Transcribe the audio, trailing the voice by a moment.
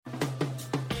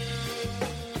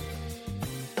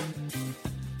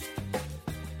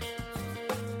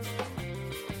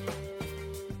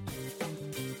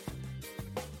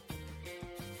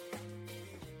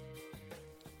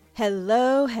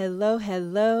Hello, hello,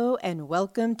 hello, and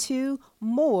welcome to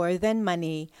More Than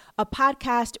Money, a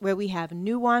podcast where we have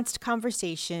nuanced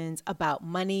conversations about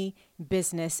money,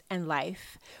 business, and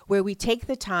life, where we take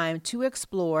the time to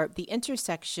explore the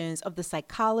intersections of the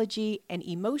psychology and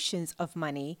emotions of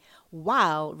money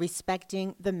while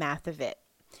respecting the math of it.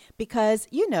 Because,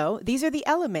 these are the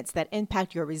elements that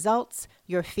impact your results,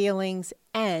 your feelings,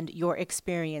 and your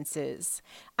experiences.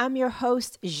 I'm your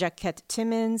host, Jacquette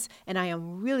Timmons, and I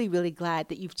am really, really glad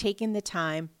that you've taken the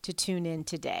time to tune in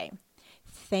today.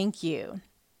 Thank you.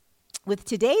 With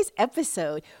today's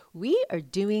episode, we are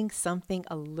doing something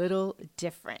a little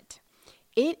different.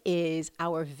 It is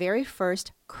our very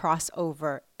first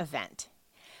crossover event.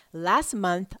 Last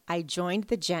month, I joined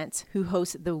the gents who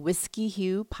host the Whiskey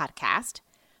Hue podcast,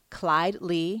 Clyde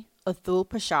Lee, Athul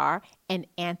Prashar, and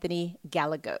Anthony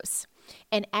Gallegos.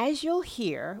 And as you'll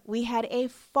hear, we had a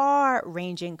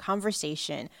far-ranging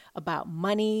conversation about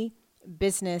money,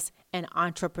 business, and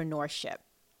entrepreneurship.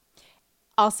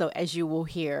 Also, as you will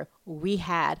hear, we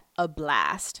had a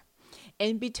blast.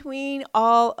 In between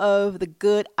all of the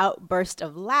good outbursts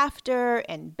of laughter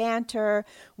and banter,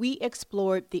 we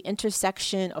explored the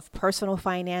intersection of personal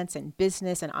finance and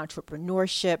business and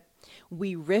entrepreneurship.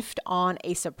 We riffed on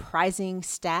a surprising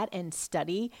stat and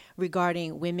study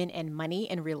regarding women and money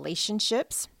and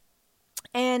relationships.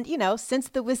 And, since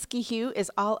the Whiskey Hue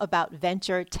is all about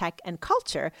venture, tech, and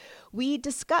culture, we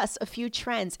discuss a few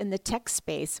trends in the tech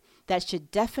space that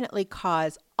should definitely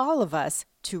cause all of us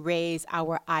to raise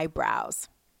our eyebrows.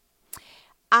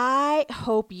 I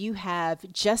hope you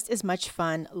have just as much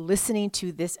fun listening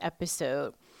to this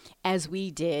episode as we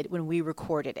did when we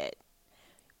recorded it.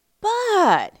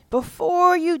 But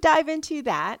before you dive into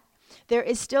that, there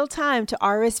is still time to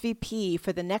RSVP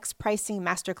for the next pricing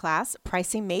masterclass,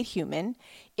 Pricing Made Human.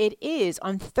 It is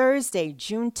on Thursday,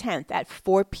 June 10th at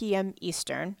 4 p.m.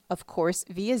 Eastern, of course,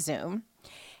 via Zoom.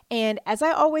 And as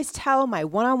I always tell my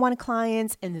one-on-one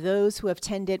clients and those who have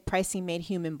attended Pricing Made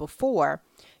Human before,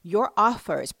 your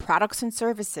offers, products, and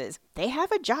services, they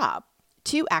have a job,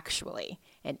 two actually,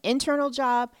 an internal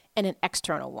job and an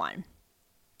external one.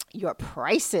 Your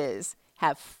prices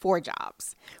have four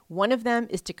jobs. One of them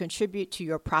is to contribute to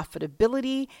your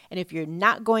profitability. And if you're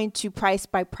not going to price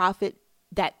by profit,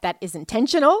 that is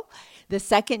intentional. The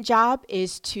second job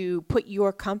is to put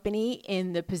your company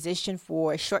in the position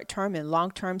for short-term and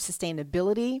long-term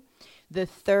sustainability. The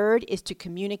third is to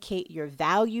communicate your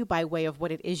value by way of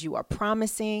what it is you are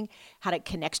promising, how it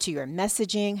connects to your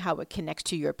messaging, how it connects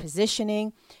to your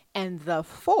positioning. And the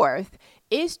fourth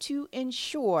is to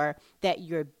ensure that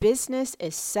your business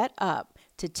is set up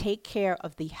to take care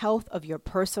of the health of your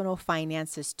personal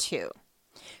finances too.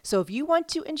 So if you want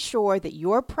to ensure that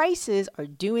your prices are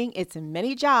doing its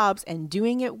many jobs and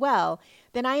doing it well,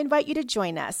 then I invite you to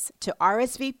join us. To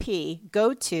RSVP,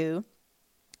 go to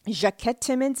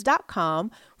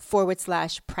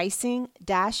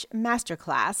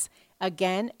jacquettetimmons.com/pricing-masterclass.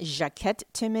 Again,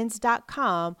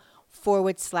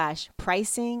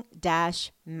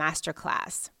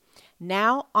 jacquettetimmons.com/pricing-masterclass.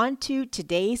 Now on to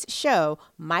today's show,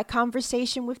 my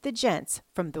conversation with the gents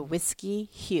from the Whiskey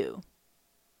Hue.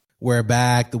 We're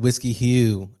back, the Whiskey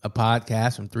Hue, a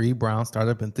podcast from three brown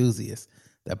startup enthusiasts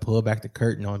that pull back the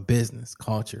curtain on business,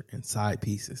 culture, and side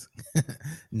pieces.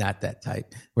 Not that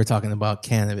type. We're talking about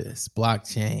cannabis,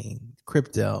 blockchain,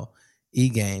 crypto,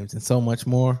 e-games, and so much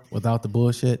more without the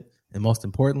bullshit, and most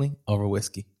importantly, over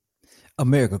whiskey.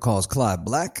 America calls Clyde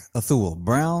Black, Athul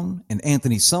Brown, and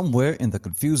Anthony somewhere in the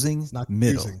confusing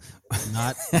middle.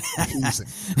 Not confusing.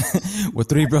 We're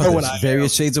three brothers,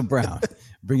 various shades of brown,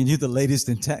 bringing you the latest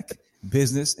in tech,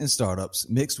 business, and startups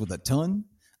mixed with a ton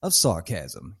of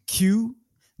sarcasm. Cue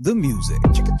the music.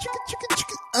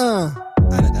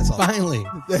 That's all. Finally.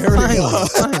 There we go.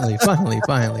 Finally.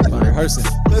 Rehearsing.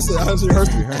 Listen, I was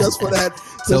rehearsing just for that.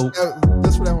 Just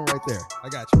for that one right there. I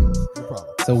got you guys. No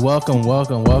problem. So welcome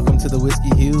to the Whiskey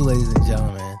Hue, ladies and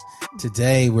gentlemen.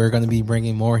 Today we're going to be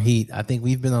bringing more heat. I think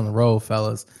we've been on the road,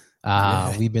 fellas.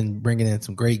 We've been bringing in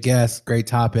some great guests, great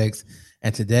topics.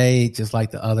 And today, just like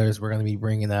the others, we're going to be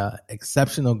bringing an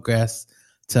exceptional guest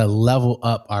to level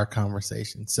up our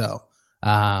conversation. So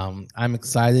I'm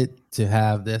excited to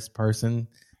have this person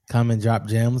come and drop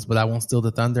gems, but I won't steal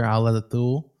the thunder. I'll let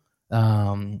Athul,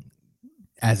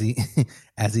 as he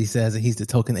says, he's the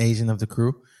token Asian of the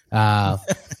crew,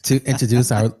 to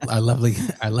introduce our lovely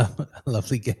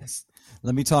guest.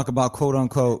 Let me talk about quote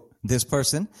unquote this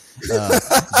person.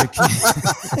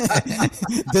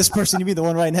 This person, you mean the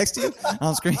one right next to you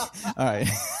on screen? All right.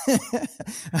 I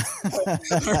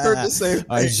heard the same thing.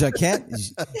 All right,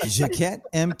 Jacquette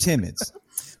M. Timmons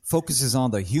focuses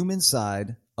on the human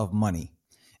side of money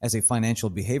as a financial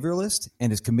behavioralist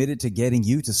and is committed to getting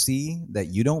you to see that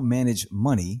you don't manage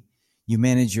money, you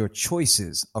manage your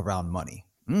choices around money.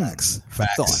 Facts.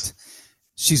 Thought.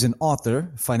 She's an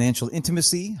author, Financial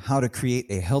Intimacy, How to Create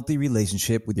a Healthy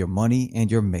Relationship with Your Money and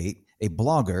Your Mate, a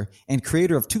blogger, and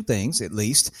creator of two things, at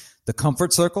least, The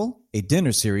Comfort Circle, a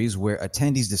dinner series where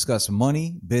attendees discuss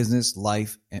money, business,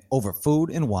 life, and over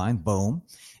food and wine, boom.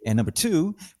 And number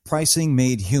two, Pricing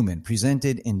Made Human,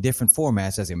 presented in different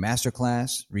formats as a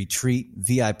masterclass, retreat,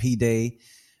 VIP day,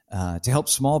 to help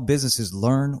small businesses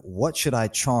learn what should I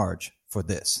charge for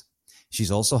this. She's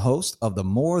also host of the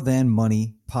More Than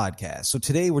Money podcast. So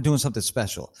today we're doing something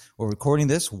special. We're recording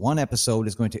this. One episode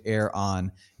is going to air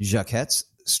on Jaquette's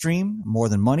stream, More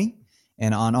Than Money,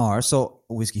 and on ours, so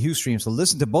Whiskey Hugh stream. So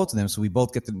listen to both of them so we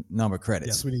both get the number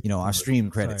credits. Yes, our stream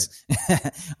credits. Right.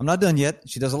 I'm not done yet.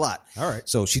 She does a lot. All right.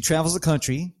 So she travels the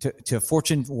country to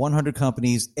Fortune 100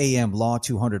 companies, AM Law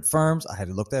 200 firms. I had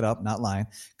to look that up, not lying.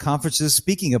 Conferences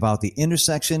speaking about the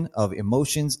intersection of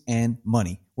emotions and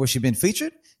money. Where she been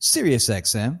featured?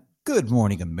 SiriusXM, Good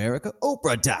Morning America,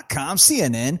 Oprah.com,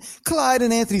 CNN, Clyde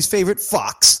and Anthony's favorite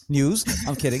Fox News.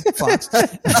 I'm kidding. Fox.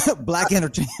 Black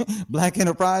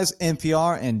Enterprise,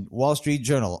 NPR, and Wall Street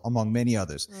Journal, among many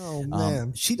others. Oh,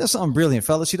 man. She does something brilliant,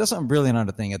 fellas. She does something brilliant on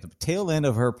the thing. At the tail end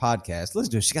of her podcast, listen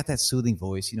to her. She got that soothing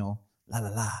voice, la, la,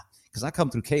 la. Because I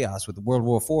come through chaos with World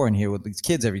War IV in here with these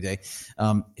kids every day.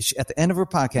 At the end of her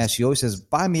podcast, she always says,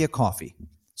 buy me a coffee.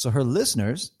 So her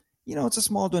listeners... it's a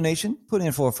small donation. Put in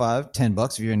 $4 or $5,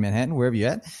 $10 if you're in Manhattan, wherever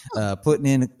you're at. Putting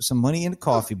in some money in the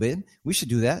coffee bid. We should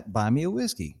do that. Buy me a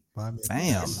whiskey. Bam.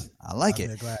 I like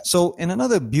it. So, and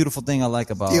another beautiful thing I like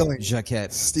about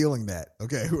Jaquette. Stealing that.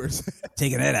 Okay.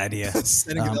 Taking that idea.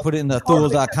 Put it in the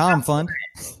Thule.com fund.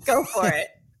 Go for it.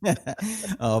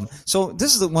 So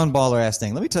this is the one baller ass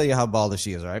thing. Let me tell you how baller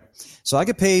she is, all right? So I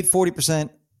get paid 40%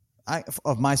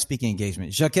 of my speaking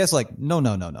engagement. Jaquette's like, no.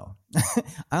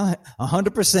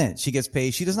 100% she gets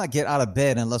paid. She does not get out of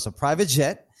bed unless a private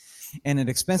jet and an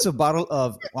expensive bottle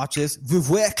of, watch this,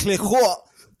 Veuve Clicquot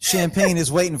champagne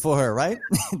is waiting for her, right?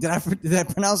 Did I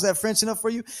pronounce that French enough for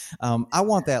you? I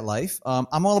want that life.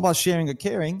 I'm all about sharing or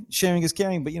caring. Sharing is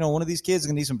caring, but one of these kids is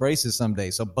going to need some braces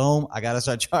someday. So boom, I got to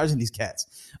start charging these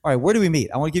cats. All right, where do we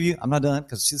meet? I want to give you, I'm not done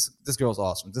because this girl's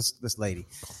awesome. This lady.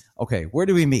 Okay, where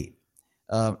do we meet?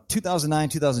 2009,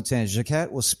 2010,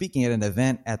 Jaquette was speaking at an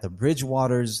event at the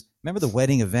Bridgewaters. Remember the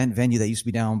wedding event venue that used to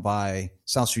be down by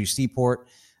South Street Seaport?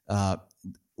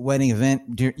 Wedding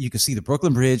event. You could see the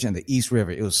Brooklyn Bridge and the East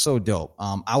River. It was so dope.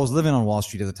 I was living on Wall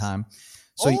Street at the time.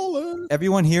 So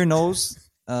everyone here knows,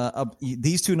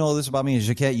 these two know this about me, and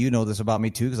Jaquette, you know this about me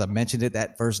too, because I mentioned it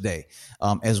that first day.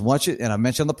 As much as, and I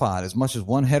mentioned on the pod, as much as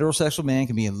one heterosexual man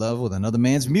can be in love with another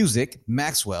man's music,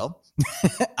 Maxwell,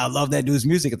 I loved that dude's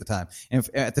music at the time. And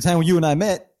at the time when you and I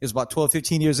met, it was about 12,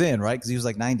 15 years in, right? Because he was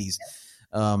like 90s.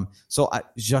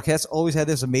 Jaquette's always had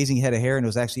this amazing head of hair, and it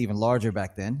was actually even larger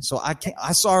back then. So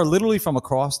I saw her literally from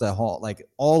across the hall, like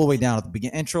all the way down at the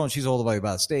beginning intro, and she's all the way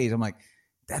by the stage. I'm like,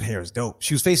 that hair is dope.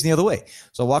 She was facing the other way.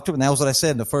 So I walked up, and that was what I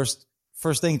said in the first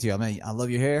thing to you. I mean, I love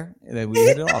your hair. And then we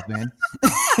hit it off, man.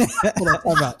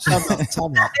 Hold on,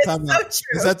 time out.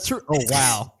 Is that true? Oh,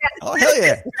 wow. Oh, hell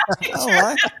yeah. All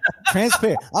right.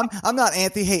 Transparent. I'm not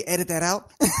Anthony. Hey, edit that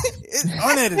out. It's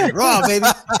unedited. Raw, baby.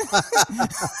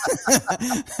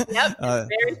 Yep,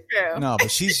 very true. No, but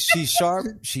she's sharp.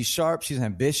 She's sharp. She's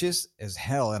ambitious as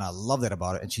hell, and I love that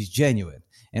about her. And she's genuine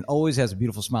and always has a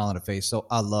beautiful smile on her face. So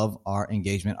I love our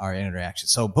engagement, our interaction.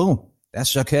 So boom,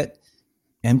 that's Jaquette.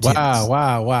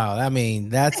 Wow. I mean,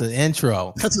 that's an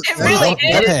intro. It really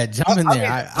is. Go ahead, jump in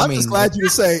there. I'm just glad you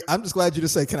to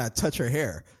say, can I touch her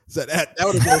hair? So that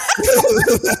would have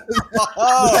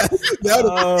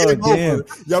been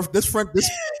damn.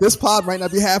 This pod might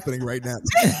not be happening right now.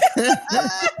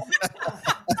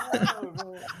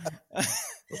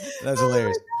 That's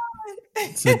hilarious.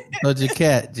 So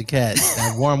Jaquette,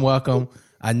 that warm welcome.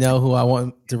 I know who I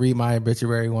want to read my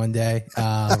obituary one day.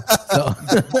 So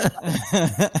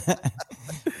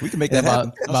we can make that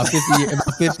happen. About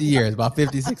 50 years, about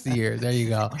 50, 60 years. There you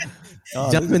go.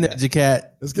 Jump in there,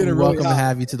 Jaquette. Welcome to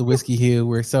have you to the Whiskey Hugh.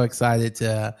 We're so excited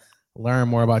to learn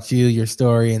more about you, your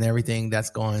story, and everything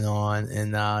that's going on,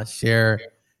 and share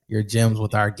your gems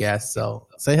with our guests. So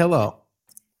say hello.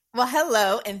 Well,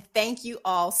 hello, and thank you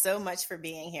all so much for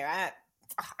being here.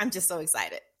 I'm just so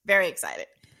excited, very excited.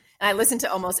 And I listen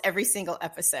to almost every single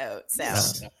episode. So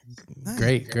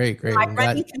great. My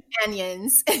running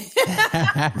companions.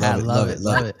 I love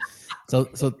it.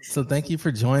 So thank you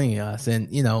for joining us. And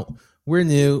we're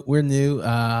new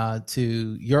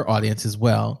to your audience as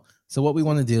well. So what we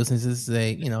want to do, since this is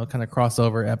a kind of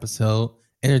crossover episode,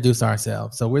 introduce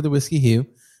ourselves. So we're the Whiskey Hue.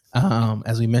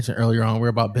 As we mentioned earlier on, we're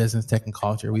about business, tech, and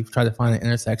culture. We've tried to find an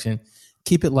intersection,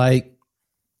 keep it light,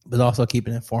 but also keep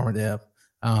it informative.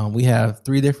 We have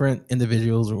 3 different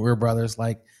individuals. We're brothers,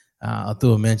 like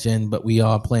Athul mentioned, but we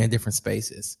all play in different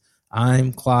spaces.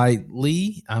 I'm Clyde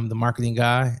Lee. I'm the marketing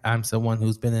guy. I'm someone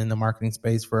who's been in the marketing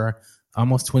space for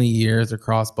almost 20 years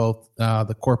across both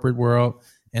the corporate world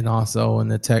and also in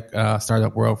the tech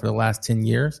startup world for the last 10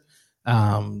 years.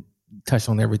 Touched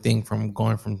on everything from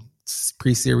going from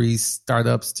pre-series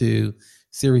startups to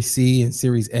Series C and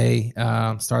Series A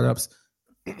startups,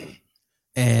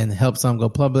 and help some go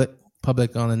public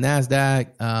on the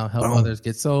NASDAQ, help others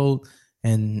get sold.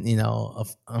 And,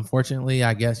 unfortunately,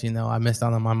 I guess, I missed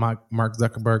out on my Mark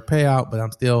Zuckerberg payout, but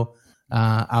I'm still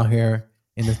out here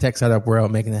in the tech startup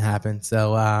world making it happen.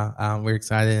 So we're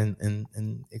excited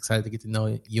and excited to get to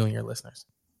know you and your listeners.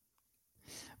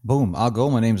 Boom. I'll go.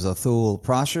 My name is Athul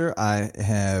Prasher.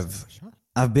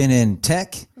 I've been in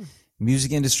tech,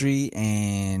 music industry,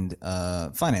 and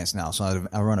finance now. So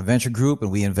I run a venture group,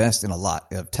 and we invest in a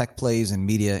lot of tech plays in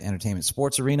media, entertainment,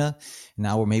 sports arena. And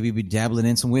now we're maybe dabbling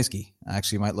in some whiskey. I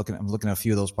actually I'm looking at a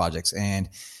few of those projects. And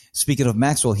speaking of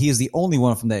Maxwell, he is the only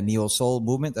one from that neo soul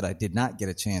movement that I did not get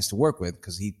a chance to work with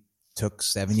because he took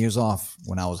 7 years off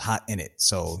when I was hot in it.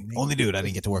 So only dude I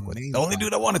didn't get to work with. The only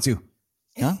dude I wanted to.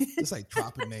 Huh? It's like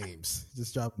dropping names.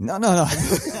 Just drop. No.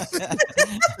 That's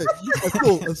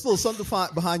cool. Something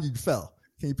behind you fell.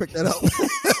 Can you pick that up?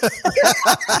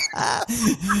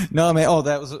 No, man.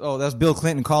 That's Bill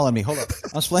Clinton calling me. Hold up.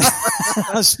 I was playing.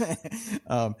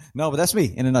 No, but that's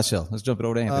me in a nutshell. Let's jump it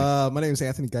over to Anthony. My name is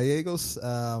Anthony Gallegos.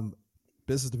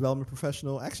 Business development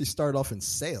professional. I actually started off in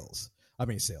sales.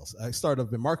 I started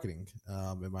off in marketing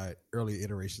in my early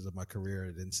iterations of my career,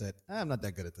 and then said, I'm not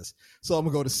that good at this. So I'm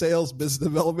going to go to sales, business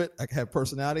development. I have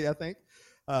personality, I think.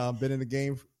 Been in the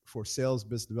game for sales,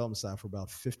 business development side for about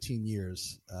 15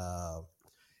 years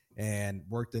and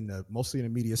worked mostly in the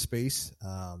media space,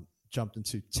 jumped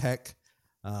into tech,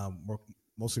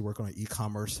 mostly working on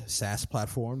e-commerce, SaaS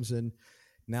platforms, and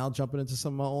now jumping into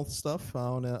some of my own stuff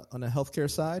on a healthcare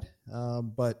side.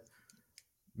 But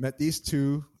met these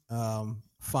 2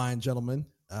 fine gentlemen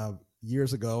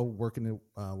years ago working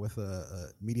with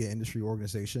a media industry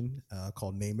organization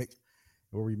called NAMIC,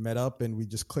 where we met up and we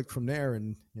just clicked from there.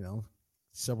 And,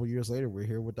 several years later, we're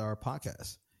here with our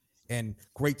podcast and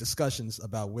great discussions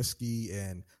about whiskey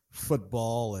and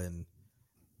football and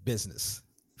business,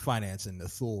 finance, and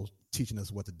Athul teaching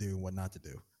us what to do and what not to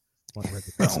do.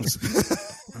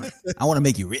 I want to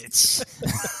make you rich.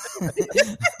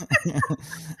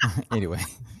 Anyway.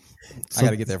 I got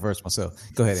to get there first myself.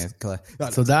 Go ahead, Anthony.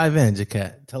 So dive in,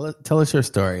 Jaquette. Tell us your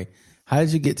story. How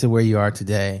did you get to where you are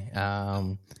today?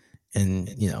 And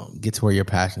get to where your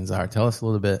passions are. Tell us a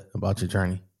little bit about your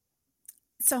journey.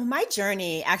 So my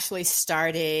journey actually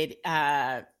started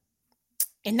in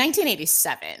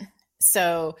 1987.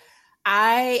 So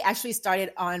I actually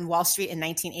started on Wall Street in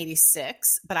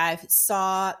 1986, but I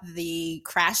saw the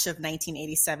crash of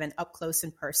 1987 up close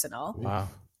and personal. Wow.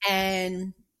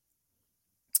 And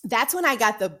that's when I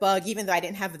got the bug, even though I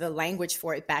didn't have the language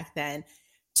for it back then,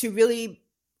 to really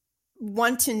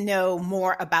want to know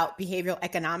more about behavioral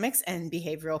economics and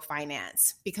behavioral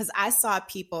finance. Because I saw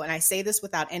people, and I say this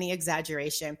without any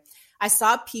exaggeration, I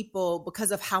saw people,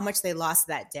 because of how much they lost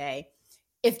that day,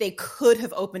 if they could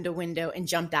have opened a window and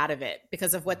jumped out of it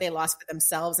because of what they lost for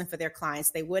themselves and for their clients,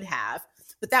 they would have.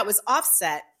 But that was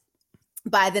offset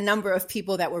by the number of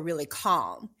people that were really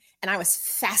calm. And I was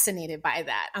fascinated by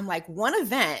that. I'm like, one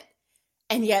event,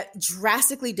 and yet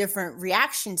drastically different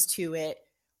reactions to it.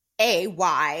 A,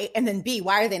 why? And then B,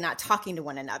 why are they not talking to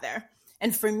one another?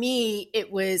 And for me,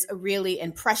 it was a really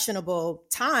impressionable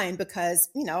time because,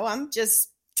 I'm just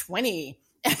 20,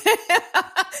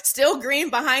 still green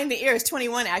behind the ears,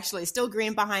 21 actually, still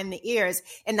green behind the ears,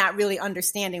 and not really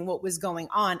understanding what was going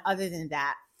on other than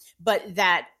that. But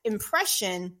that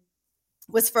impression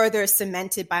was further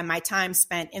cemented by my time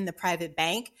spent in the private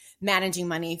bank, managing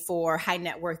money for high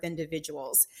net worth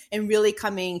individuals, and really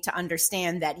coming to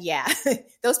understand that,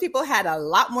 those people had a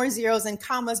lot more zeros and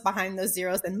commas behind those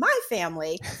zeros than my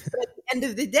family. But at the end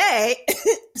of the day,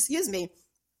 excuse me,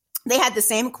 they had the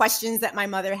same questions that my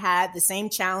mother had, the same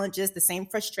challenges, the same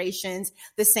frustrations,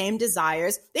 the same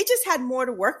desires. They just had more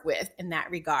to work with in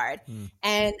that regard.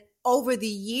 And over the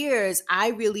years, I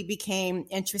really became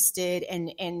interested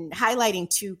in highlighting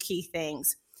 2 key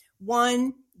things.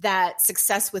 One, that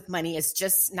success with money is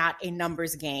just not a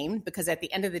numbers game, because at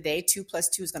the end of the day, 2 +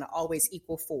 2 is going to always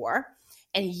equal 4.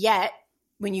 And yet,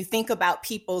 when you think about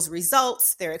people's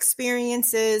results, their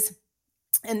experiences,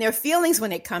 and their feelings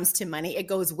when it comes to money. It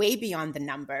goes way beyond the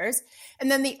numbers.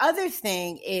 And then the other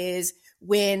thing is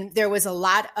when there was a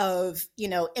lot of,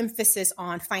 emphasis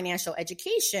on financial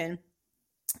education,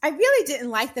 I really didn't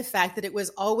like the fact that it was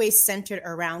always centered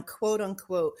around quote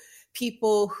unquote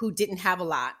people who didn't have a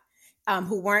lot,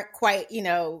 who weren't quite,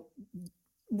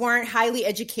 weren't highly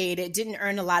educated, didn't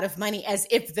earn a lot of money, as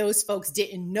if those folks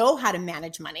didn't know how to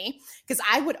manage money. Because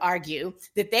I would argue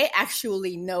that they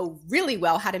actually know really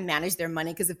well how to manage their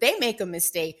money, because if they make a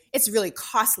mistake, it's really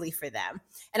costly for them.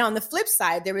 And on the flip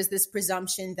side, there was this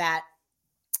presumption that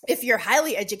if you're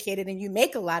highly educated and you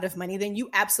make a lot of money, then you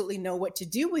absolutely know what to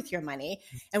do with your money.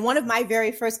 And one of my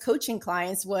very first coaching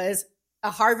clients was a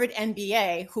Harvard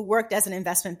MBA who worked as an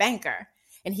investment banker.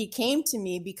 And he came to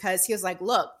me because he was like,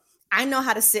 look, I know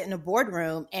how to sit in a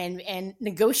boardroom and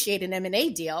negotiate an M&A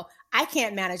deal. I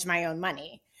can't manage my own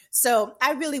money. So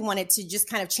I really wanted to just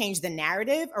kind of change the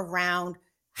narrative around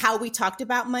how we talked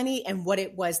about money and what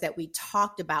it was that we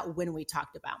talked about when we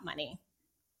talked about money.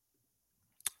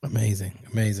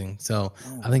 Amazing. So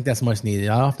I think that's much needed.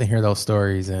 I often hear those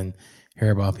stories and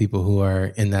hear about people who are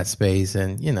in that space,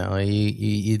 and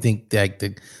you think that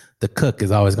the cook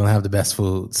is always going to have the best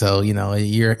food. So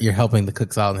you're helping the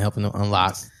cooks out and helping them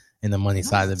unlock in the money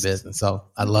side of the business. So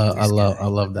I love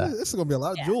that. This is going to be a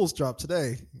lot of jewels dropped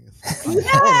today.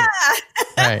 Yeah.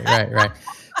 Right.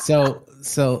 So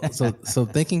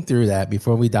thinking through that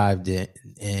before we dived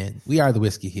in, we are the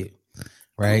Whiskey Hue,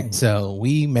 right? So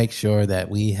we make sure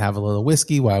that we have a little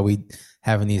whiskey while we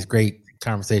having these great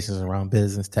conversations around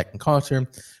business, tech, and culture.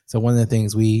 So one of the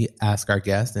things we ask our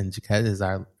guests, and Jaquette is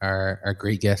our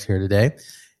great guest here today,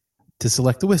 to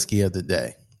select the whiskey of the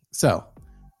day. So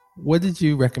what did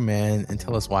you recommend, and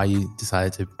tell us why you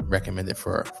decided to recommend it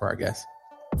for our guests?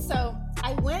 So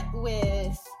I went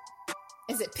with,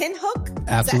 is it Pinhook?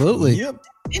 Absolutely. Yep.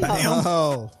 Pinhook.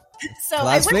 Oh, So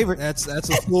Clive's favorite. that's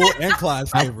a fool and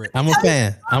Clive's favorite. I'm a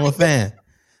fan.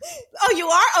 Oh, you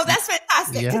are? Oh, that's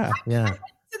fantastic. Yeah. I went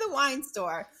to the wine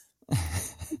store.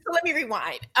 So let me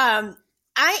rewind.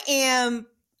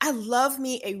 I love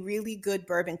me a really good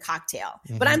bourbon cocktail,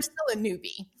 but I'm still a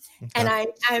newbie. Okay. And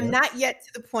I'm not yet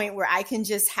to the point where I can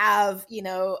just have,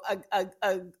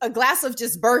 a glass of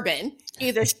just bourbon,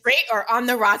 either straight or on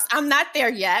the rocks. I'm not there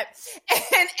yet.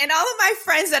 And all of my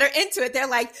friends that are into it, they're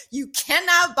like, you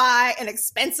cannot buy an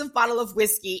expensive bottle of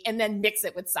whiskey and then mix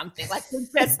it with something. Like, you're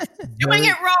just doing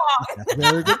it wrong.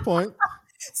 Very good point.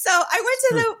 So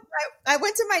I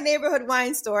went to my neighborhood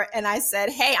wine store and I said,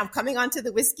 hey, I'm coming on to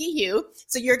the Whiskey Hue.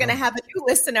 So you're going to have a new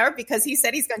listener, because he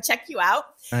said he's going to check you out.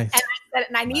 Nice. And I said,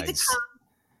 and I need to come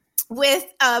with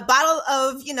a bottle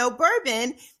of,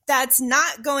 bourbon that's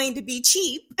not going to be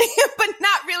cheap, but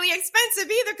not really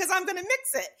expensive either, because I'm going to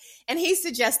mix it. And he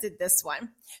suggested this one.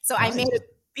 So I made a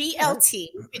BLT,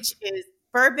 which is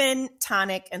bourbon,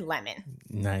 tonic, and lemon.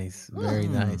 Nice. Very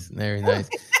nice.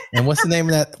 And what's the name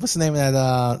of that?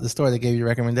 The store that gave you the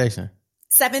recommendation?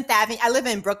 7th Avenue. I live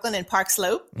in Brooklyn in Park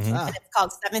Slope, and it's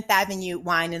called 7th Avenue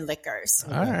Wine and Liquors.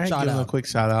 All right. Give them a quick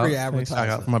shout out. Free advertising. Shout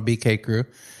out from our BK crew.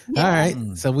 Yeah. All right.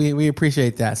 So we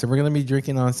appreciate that. So we're going to be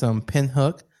drinking on some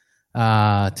Pinhook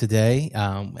today.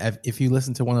 If you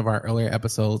listen to one of our earlier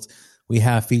episodes, we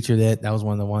have featured it. That was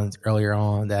one of the ones earlier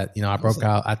on that, I broke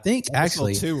out. I think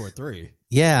actually 2 or 3.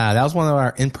 Yeah, that was one of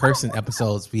our in-person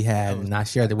episodes we had, and I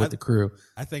shared it with the crew.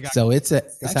 I think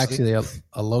it's actually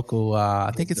a local.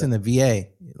 I think it's in the VA,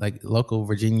 like local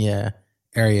Virginia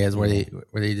areas where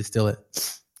they distill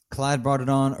it. Clyde brought it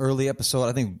on early episode.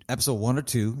 I think episode 1 or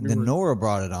 2. Then Nora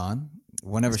brought it on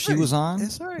whenever she was on.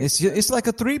 That's right. It's like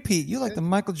a 3-peat. You're like the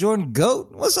Michael Jordan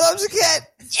GOAT. What's up, Jaquette?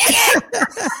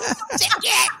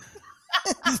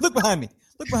 Look behind me.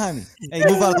 Hey,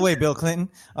 move out of the way, Bill Clinton.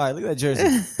 All right, look at that jersey.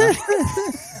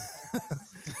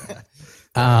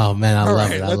 Oh man,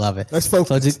 I love it. Let's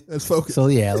focus. Let's focus. So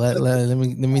yeah, let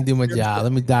me do my job.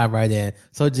 Let me dive right in.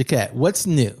 So Jaquette, what's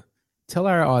new? Tell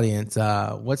our audience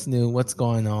what's new, what's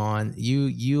going on.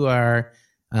 You are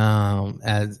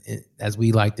as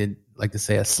we like to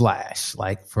say, a slash.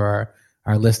 Like, for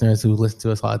our listeners who listen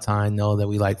to us all the time know that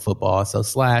we like football. So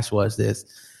Slash was this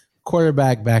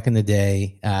quarterback back in the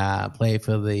day, played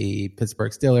for the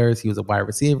Pittsburgh Steelers. He was a wide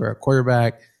receiver, a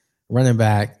quarterback, running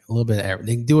back, a little bit of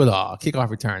everything. Do it all, kickoff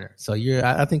returner. So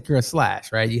I think you're a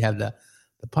Slash, right? You have the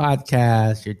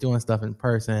podcast, you're doing stuff in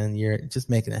person, you're just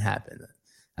making it happen.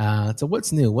 So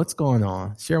what's new? What's going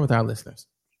on? Share with our listeners.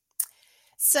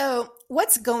 So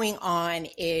what's going on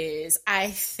is, I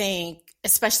think,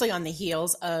 especially on the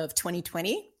heels of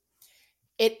 2020,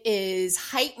 it is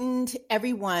heightened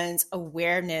everyone's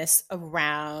awareness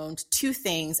around two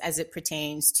things as it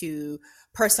pertains to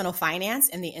personal finance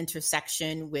and the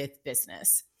intersection with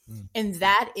business. And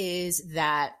that is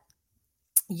that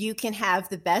you can have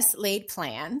the best laid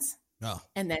plans,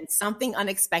 and then something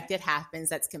unexpected happens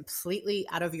that's completely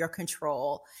out of your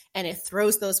control, and it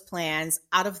throws those plans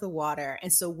out of the water.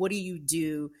 And so what do you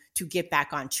do to get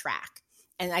back on track?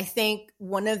 And I think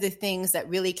one of the things that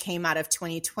really came out of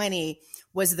 2020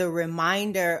 was the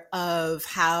reminder of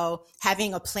how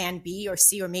having a plan B or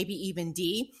C or maybe even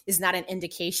D is not an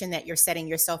indication that you're setting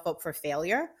yourself up for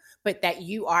failure, but that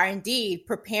you are indeed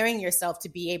preparing yourself to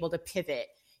be able to pivot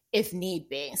if need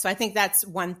be. So I think that's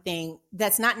one thing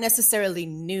that's not necessarily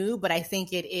new, but I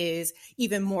think it is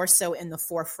even more so in the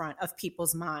forefront of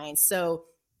people's minds. So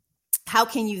how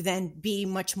can you then be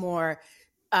much more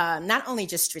not only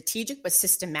just strategic, but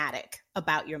systematic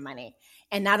about your money?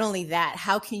 And not only that,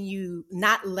 how can you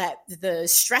not let the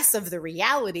stress of the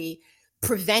reality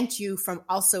prevent you from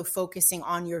also focusing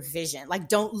on your vision? Like,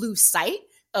 don't lose sight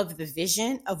of the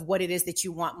vision of what it is that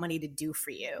you want money to do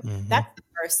for you. Mm-hmm. That's the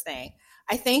first thing.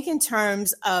 I think in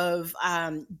terms of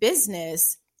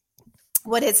business,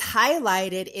 what is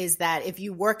highlighted is that if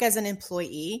you work as an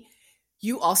employee,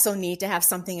 you also need to have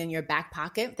something in your back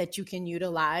pocket that you can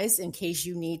utilize in case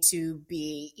you need to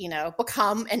be,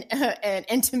 become an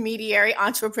intermediary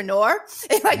entrepreneur.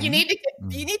 Like, you need to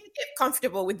get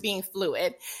comfortable with being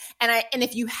fluid. And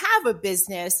if you have a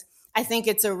business, I think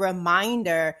it's a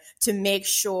reminder to make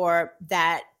sure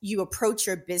that you approach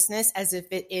your business as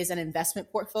if it is an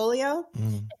investment portfolio,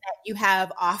 and that you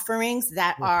have offerings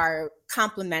that are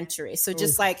complementary. So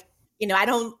just like,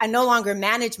 I no longer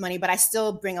manage money, but I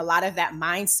still bring a lot of that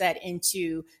mindset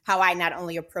into how I not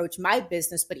only approach my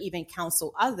business, but even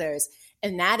counsel others.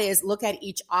 And that is, look at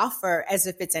each offer as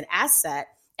if it's an asset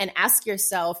and ask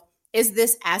yourself, is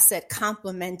this asset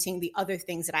complementing the other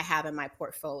things that I have in my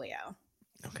portfolio?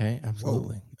 Okay,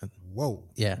 absolutely. Whoa.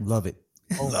 Yeah. Love it.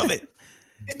 Love it.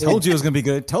 Told you it was going to be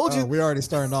good. Told you. We're already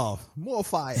starting off. More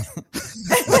fire.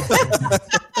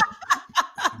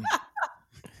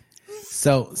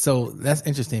 So that's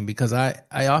interesting, because I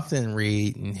often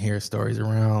read and hear stories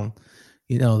around,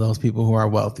 those people who are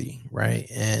wealthy, right?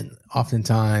 And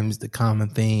oftentimes the common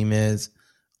theme is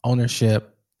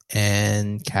ownership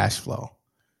and cash flow,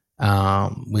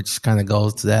 which kind of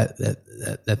goes to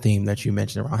that theme that you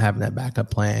mentioned around having that backup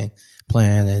plan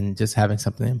and just having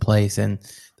something in place. And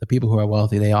the people who are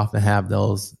wealthy, they often have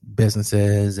those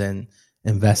businesses and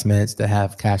investments that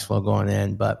have cash flow going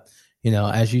in. But,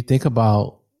 as you think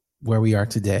about where we are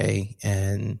today,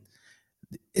 and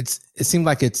it seems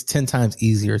like it's 10 times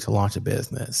easier to launch a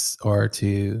business or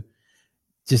to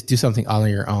just do something all on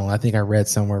your own. I think I read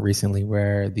somewhere recently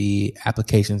where the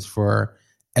applications for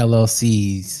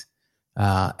LLCs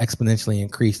exponentially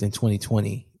increased in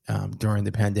 2020 during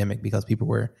the pandemic, because people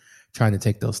were trying to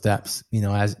take those steps.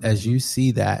 As you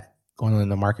see that going on in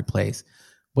the marketplace,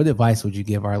 what advice would you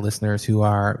give our listeners who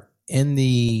are in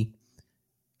the,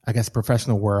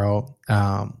 professional world,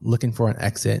 looking for an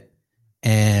exit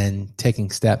and taking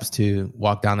steps to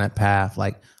walk down that path?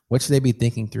 Like, what should they be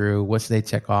thinking through? What should they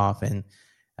check off? And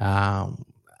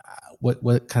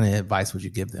what kind of advice would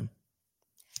you give them?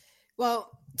 Well,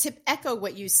 to echo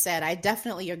what you said, I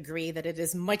definitely agree that it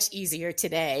is much easier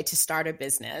today to start a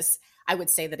business. I would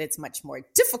say that it's much more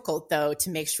difficult, though, to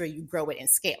make sure you grow it and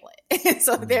scale it.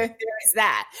 So there is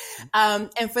that.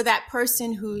 And for that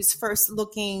person who's first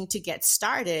looking to get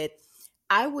started,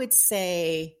 I would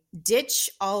say ditch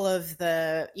all of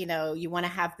the, you want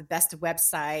to have the best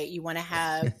website, you want to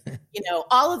have,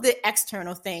 all of the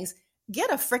external things.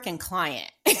 Get a freaking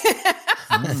client.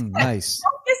 Nice.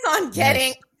 Focus on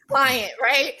getting a client,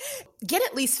 right? Get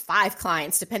at least 5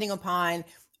 clients, depending upon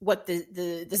what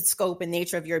the scope and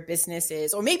nature of your business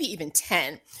is, or maybe even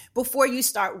 10, before you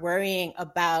start worrying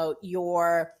about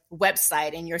your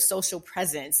website and your social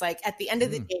presence. Like, at the end of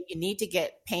the day, you need to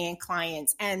get paying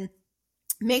clients, and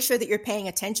make sure that you're paying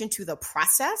attention to the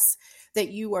process that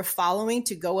you are following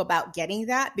to go about getting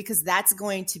that, because that's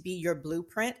going to be your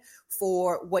blueprint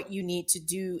for what you need to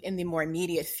do in the more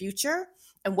immediate future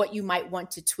and what you might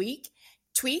want to tweak.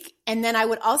 And then I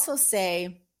would also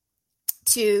say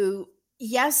to,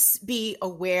 yes, be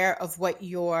aware of what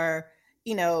your,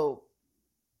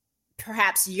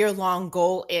 perhaps year-long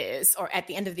goal is, or at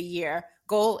the end of the year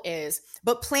goal is,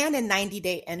 but plan in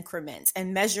 90-day increments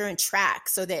and measure and track,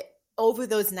 so that over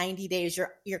those 90 days,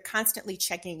 you're constantly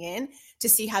checking in to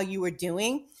see how you are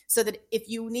doing, so that if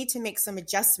you need to make some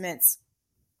adjustments,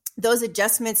 those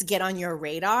adjustments get on your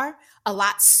radar a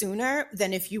lot sooner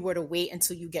than if you were to wait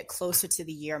until you get closer to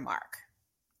the year mark.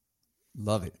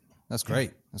 Love it. That's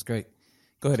great. That's great.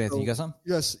 Go ahead, Anthony. You got something?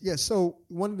 Yes. So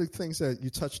one of the things that you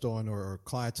touched on, or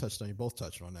Clyde touched on, you both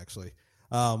touched on actually,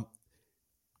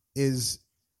 is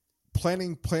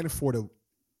planning for the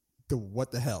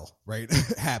what the hell, right?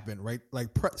 happened, right? Like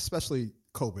especially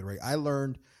COVID, right? I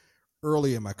learned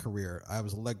early in my career, I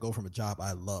was let go from a job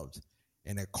I loved,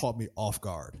 and it caught me off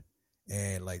guard,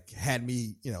 and like had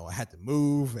me, I had to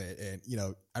move, and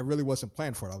I really wasn't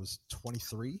planned for it. I was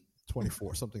 23,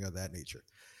 24, something of that nature.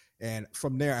 And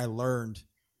from there, I learned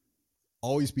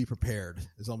always be prepared.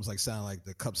 It's almost like sounding like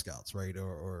the Cub Scouts, right?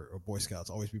 Or Boy Scouts.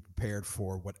 Always be prepared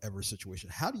for whatever situation.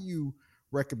 How do you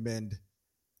recommend,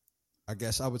 I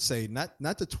guess I would say not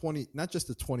just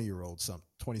the 20-year-old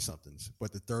 20-somethings,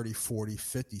 but the 30, 40,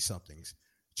 50-somethings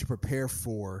to prepare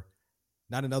for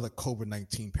not another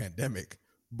COVID-19 pandemic,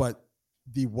 but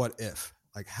the what if.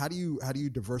 Like how do you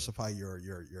diversify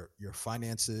your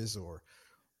finances or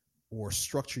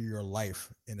structure your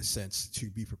life in a sense to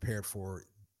be prepared for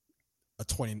a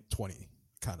 2020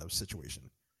 kind of situation?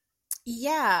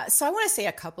 Yeah. So I want to say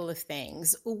a couple of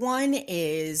things. One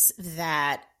is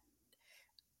that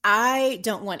I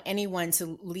don't want anyone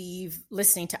to leave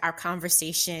listening to our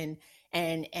conversation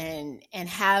and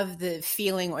have the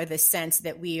feeling or the sense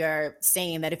that we are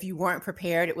saying that if you weren't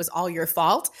prepared, it was all your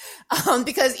fault.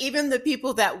 Because even the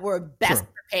people that were best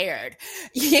prepared,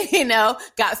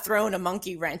 got thrown a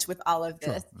monkey wrench with all of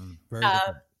this.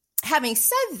 Having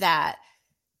said that,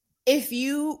 if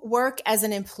you work as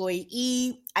an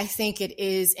employee, I think it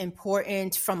is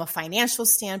important from a financial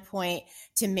standpoint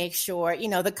to make sure,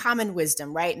 the common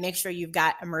wisdom, right? Make sure you've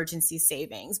got emergency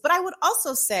savings. But I would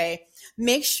also say,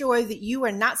 make sure that you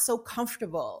are not so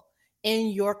comfortable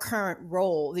in your current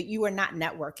role that you are not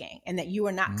networking and that you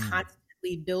are not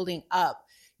constantly building up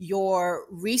your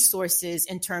resources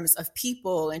in terms of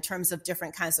people, in terms of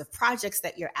different kinds of projects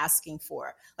that you're asking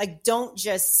for. Like, don't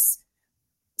just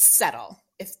settle.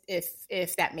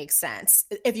 If that makes sense,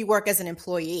 if you work as an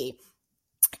employee.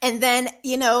 And then,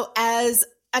 as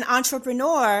an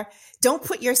entrepreneur, don't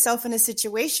put yourself in a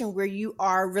situation where you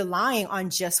are relying on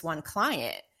just one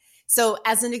client. So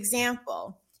as an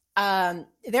example,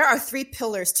 there are 3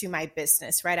 pillars to my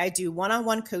business, right? I do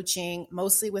one-on-one coaching,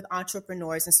 mostly with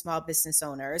entrepreneurs and small business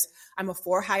owners. I'm a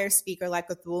for-hire speaker, like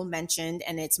Athul mentioned,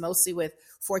 and it's mostly with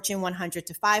Fortune 100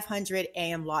 to 500,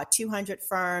 AM Law 200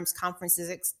 firms, conferences,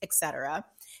 et cetera.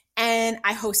 And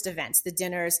I host events, the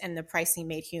dinners and the Pricing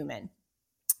Made Human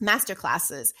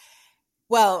masterclasses.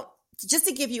 Well, just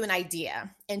to give you an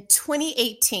idea, in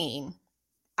 2018,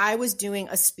 I was doing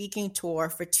a speaking tour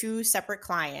for 2 separate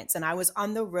clients, and I was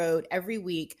on the road every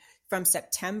week from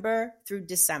September through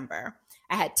December.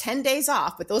 I had 10 days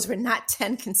off, but those were not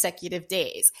 10 consecutive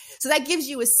days. So that gives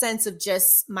you a sense of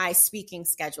just my speaking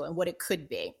schedule and what it could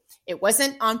be. It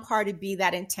wasn't on par to be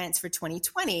that intense for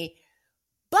 2020,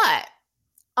 but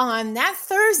on that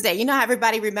Thursday, how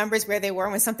everybody remembers where they were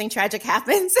when something tragic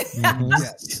happens?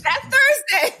 Yes. That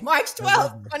Thursday, March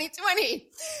 12th, 2020,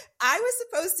 I was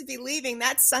supposed to be leaving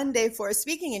that Sunday for a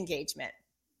speaking engagement.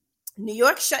 New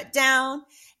York shut down,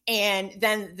 and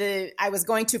then I was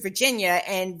going to Virginia,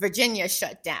 and Virginia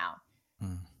shut down.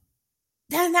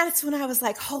 Then that's when I was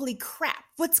like, holy crap,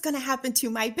 what's going to happen to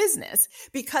my business?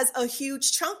 Because a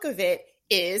huge chunk of it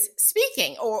is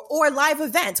speaking or live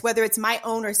events, whether it's my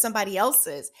own or somebody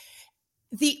else's.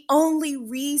 The only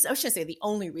reason, I shouldn't say the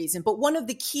only reason, but one of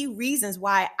the key reasons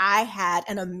why I had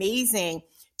an amazing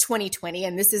 2020,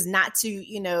 and this is not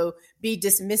to, be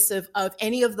dismissive of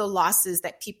any of the losses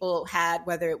that people had,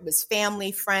 whether it was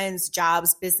family, friends,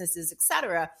 jobs, businesses,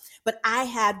 etc. But I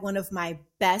had one of my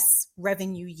best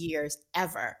revenue years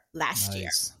ever last year.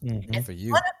 And for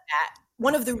you.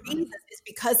 One of the reasons is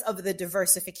because of the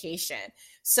diversification.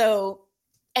 So,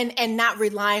 and not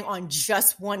relying on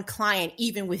just one client,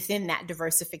 even within that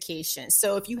diversification.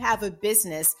 So if you have a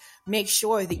business, make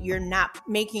sure that you're not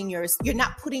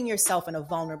putting yourself in a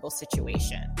vulnerable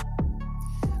situation.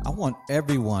 I want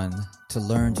everyone to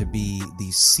learn to be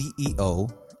the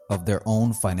CEO of their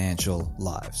own financial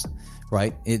lives,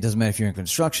 right? It doesn't matter if you're in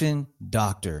construction,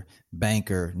 doctor,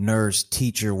 banker, nurse,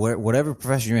 teacher, whatever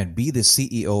profession you're in, be the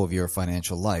CEO of your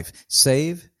financial life.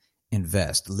 Save,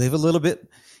 invest, live a little bit.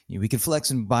 We can flex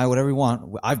and buy whatever we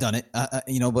want. I've done it,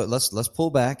 but let's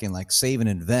pull back and save and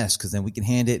invest, because then we can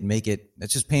hand it and make it,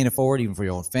 that's just paying it forward even for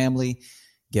your own family.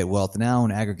 Get wealth now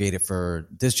and aggregate it for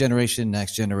this generation,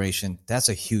 next generation. That's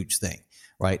a huge thing,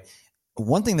 right?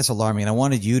 One thing that's alarming, and I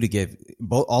wanted you to give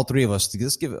all 3 of us to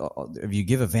just give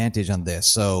a vantage on this.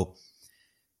 So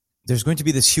there's going to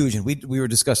be this huge, and we were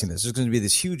discussing this, there's going to be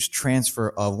this huge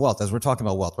transfer of wealth as we're talking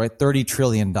about wealth, right? $30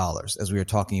 trillion as we were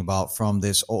talking about from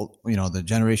this old, the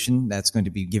generation that's going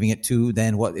to be giving it to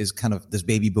then what is kind of this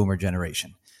baby boomer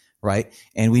generation, right?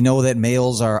 And we know that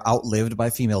males are outlived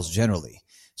by females generally.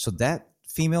 So that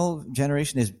female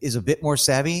generation is a bit more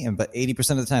savvy, but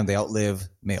 80% of the time they outlive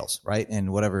males, right?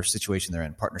 In whatever situation they're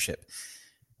in, partnership.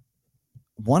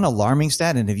 One alarming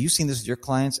stat, and have you seen this with your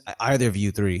clients, either of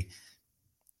you three,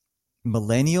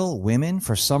 millennial women,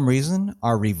 for some reason,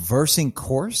 are reversing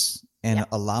course and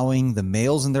allowing the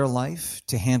males in their life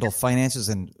to handle finances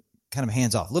and kind of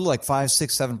hands off, a little like 5,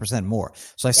 6, 7% more.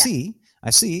 So I see,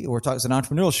 we're talking, it's an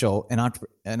entrepreneurial show,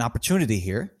 an opportunity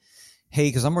here. Hey,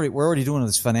 because we're already doing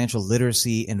this financial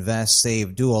literacy, invest,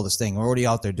 save, do all this thing. We're already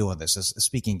out there doing this as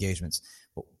speaking engagements,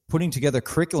 but putting together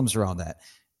curriculums around that.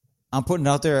 I'm putting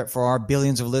out there for our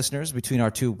billions of listeners between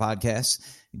our two podcasts.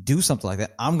 Do something like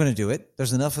that. I'm going to do it.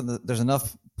 There's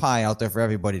enough pie out there for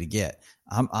everybody to get.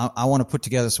 I want to put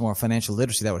together some more financial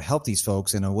literacy that would help these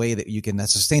folks in a way that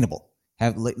that's sustainable.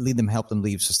 Help them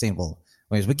lead sustainable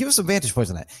ways. But give us some vantage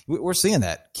points on that. We're seeing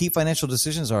that key financial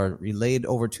decisions are relayed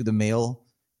over to the male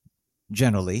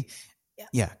generally.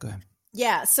 Yeah, go ahead.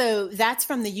 Yeah, so that's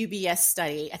from the UBS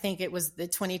study. I think it was the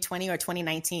 2020 or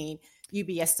 2019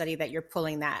 UBS study that you're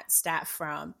pulling that stat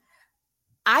from.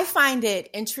 I find it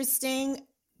interesting,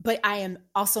 but I am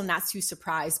also not too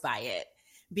surprised by it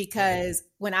because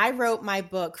when I wrote my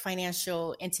book,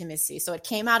 Financial Intimacy, so it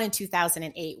came out in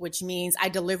 2008, which means I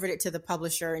delivered it to the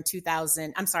publisher in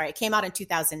it came out in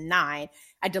 2009.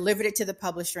 I delivered it to the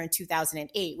publisher in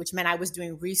 2008, which meant I was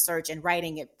doing research and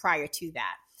writing it prior to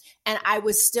that. And I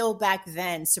was still back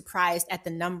then surprised at the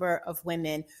number of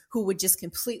women who would just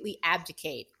completely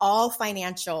abdicate all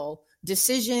financial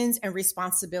decisions and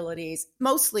responsibilities,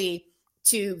 mostly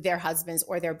to their husbands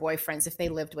or their boyfriends if they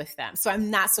lived with them. So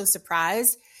I'm not so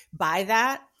surprised by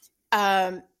that.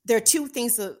 There are two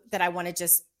things that I want to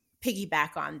just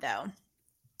piggyback on, though.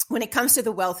 When it comes to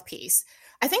the wealth piece,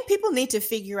 I think people need to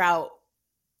figure out,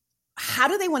 how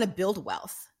do they want to build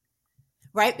wealth?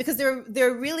 Right? Because there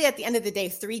are really, at the end of the day,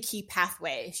 3 key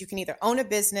pathways. You can either own a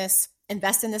business,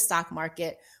 invest in the stock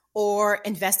market, or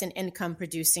invest in income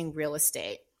producing real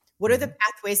estate. What are the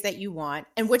pathways that you want?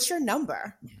 And what's your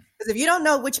number? Because if you don't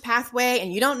know which pathway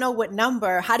and you don't know what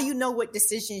number, how do you know what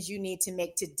decisions you need to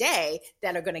make today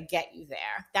that are going to get you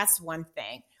there? That's one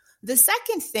thing. The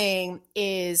second thing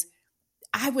is,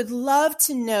 I would love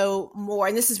to know more,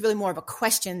 and this is really more of a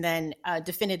question than a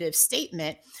definitive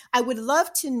statement. I would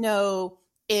love to know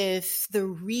if the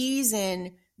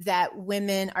reason that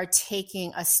women are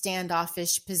taking a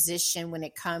standoffish position when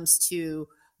it comes to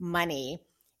money,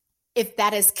 if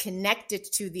that is connected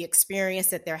to the experience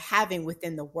that they're having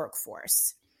within the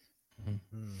workforce.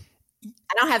 Mm-hmm.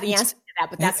 I don't have the answer to that,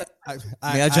 but that's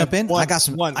may I jump in? I got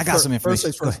some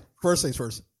information. First things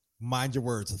first. Mind your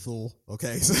words, fool.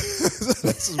 Okay, so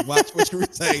let's just watch what you were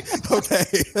saying. Okay.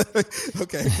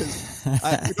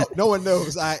 No one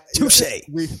knows. Touche.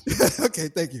 Okay,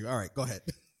 thank you. All right, go ahead.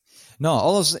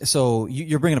 No, so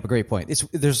you're bringing up a great point.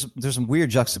 There's some weird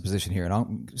juxtaposition here, and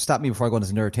I'll stop me before I go on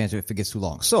this nerd tangent if it gets too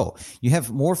long. So you have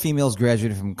more females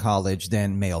graduating from college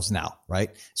than males now,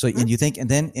 right? So and you think, and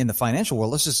then in the financial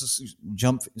world, let's just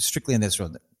jump strictly in this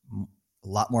road. A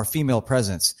lot more female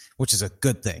presence, which is a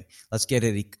good thing. Let's get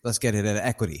it at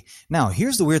equity. Now,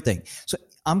 here's the weird thing. So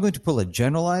I'm going to pull a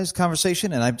generalized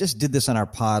conversation, and I just did this on our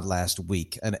pod last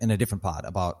week, in a different pod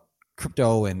about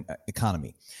crypto and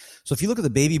economy. So if you look at the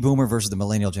baby boomer versus the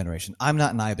millennial generation, I'm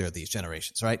not in either of these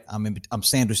generations, right? I'm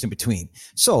sandwiched in between.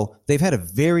 So they've had a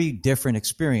very different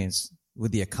experience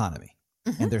with the economy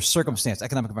and their circumstance,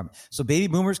 economic environment. So baby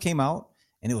boomers came out,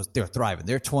 and they're thriving.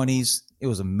 Their 20s, it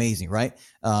was amazing, right?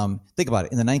 Think about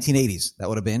it. In the 1980s, that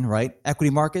would have been, right?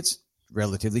 Equity markets,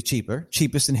 relatively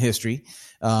cheapest in history.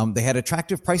 They had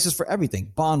attractive prices for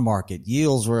everything. Bond market,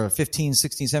 yields were 15,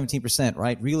 16, 17%,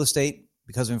 right? Real estate,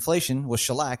 because of inflation, was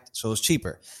shellacked, so it was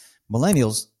cheaper.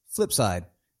 Millennials, flip side.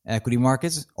 Equity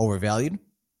markets, overvalued.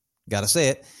 Got to say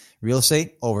it. Real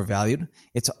estate, overvalued.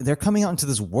 They're coming out into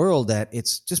this world that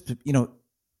it's just,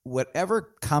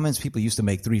 whatever comments people used to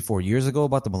make 3-4 years ago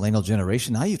about the millennial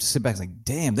generation, now you have to sit back and think,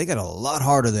 damn, they got a lot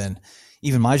harder than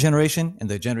even my generation and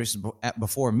the generations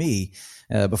before me,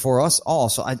 before us all.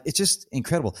 So it's just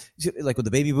incredible. Like with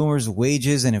the baby boomers,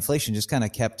 wages and inflation just kind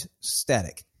of kept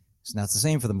static. It's not the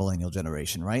same for the millennial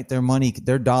generation, right?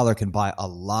 Their dollar can buy a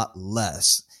lot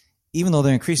less, even though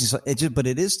they're increasing. So but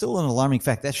it is still an alarming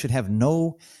fact. That should have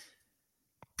no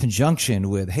conjunction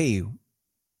with, hey,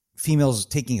 females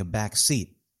taking a back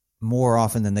seat more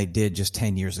often than they did just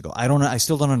 10 years ago. I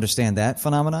still don't understand that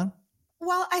phenomenon.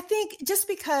 Well, I think think just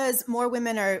because more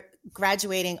women are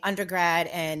graduating undergrad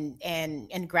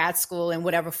and grad school in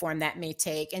whatever form that may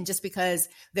take, and just because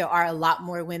there are a lot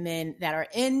more women that are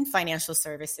in financial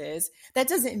services, that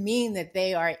doesn't mean that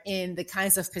they are in the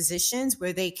kinds of positions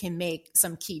where they can make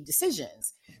some key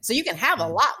decisions. So you can have a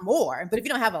lot more, but if you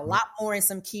don't have a lot more in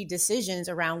some key decisions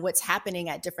around what's happening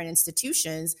at different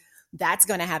institutions, that's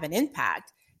going to have an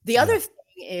impact. The other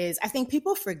thing is, I think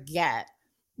people forget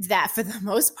that for the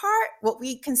most part, what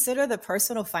we consider the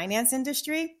personal finance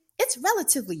industry, it's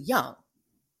relatively young.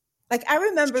 Like I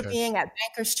remember being at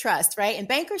Bankers Trust, right? And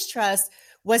Bankers Trust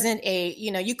wasn't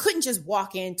you couldn't just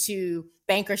walk into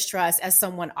Bankers Trust as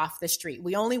someone off the street.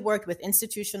 We only worked with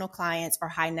institutional clients or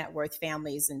high net worth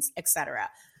families, and et cetera.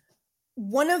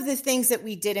 One of the things that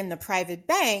we did in the private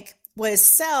bank was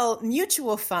sell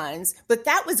mutual funds, but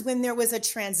that was when there was a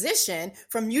transition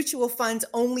from mutual funds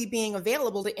only being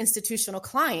available to institutional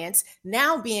clients,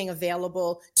 now being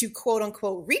available to quote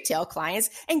unquote retail clients.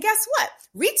 And guess what?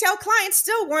 Retail clients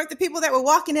still weren't the people that were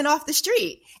walking in off the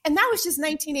street. And that was just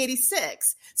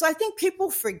 1986. So I think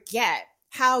people forget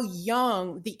how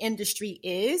young the industry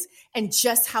is and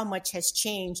just how much has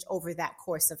changed over that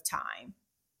course of time.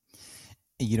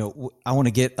 You know, I want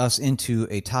to get us into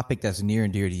a topic that's near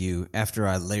and dear to you after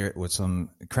I layer it with some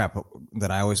crap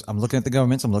that I'm looking at the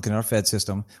governments, I'm looking at our Fed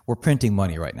system. We're printing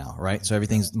money right now, right? So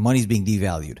money's being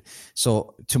devalued.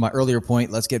 So to my earlier point,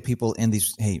 let's get people in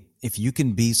these. Hey, if you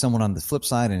can be someone on the flip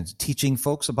side and teaching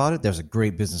folks about it, there's a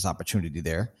great business opportunity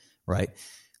there, right?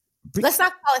 Let's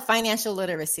not call it financial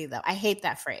literacy, though. I hate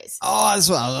that phrase. Oh, that's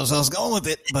what I was going with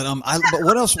it. But but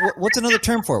what else? What's another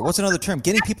term for it? What's another term?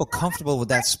 Getting people comfortable with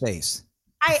that space.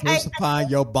 Diversifying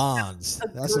your bonds.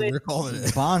 That's what we're calling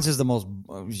it. Bonds is the most.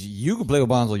 You can play with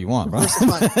bonds all you want, right?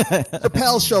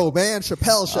 Chappelle Show, man.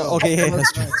 Chappelle Show. Okay, yeah,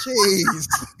 that's true. Jeez,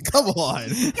 come on.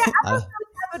 Yeah, I don't really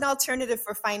have an alternative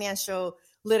for financial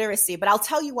literacy, but I'll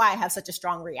tell you why I have such a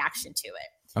strong reaction to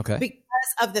it. Okay,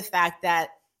 because of the fact that,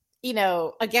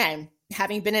 again,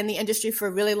 having been in the industry for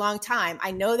a really long time, I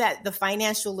know that the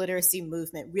financial literacy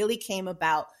movement really came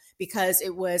about because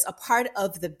it was a part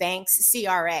of the bank's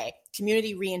CRA,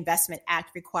 Community Reinvestment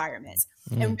Act requirements.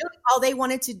 And really all they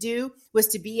wanted to do was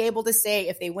to be able to say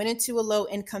if they went into a low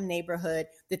income neighborhood,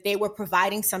 that they were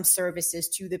providing some services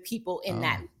to the people in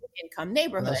that income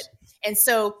neighborhood. And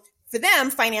so for them,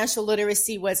 financial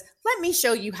literacy was, let me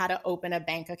show you how to open a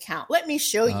bank account. Let me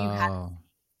show you how.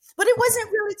 But it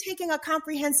wasn't really taking a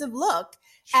comprehensive look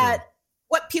at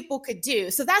what people could do.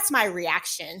 So that's my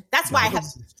reaction. That's why I have a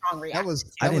strong reaction.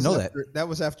 I didn't know that. That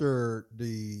was after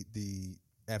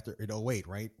after 2008,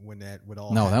 right? When that would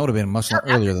all. No, that would have been much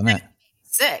earlier than that.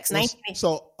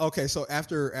 1986. So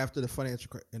after the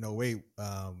financial in 2008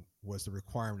 was the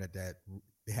requirement that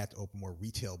they had to open more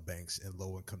retail banks in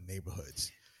low income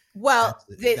neighborhoods. Well,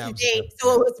 so it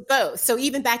was both. So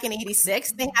even back in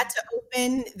 86, they had to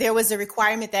open. There was a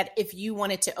requirement that if you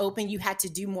wanted to open, you had to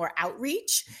do more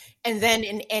outreach. And then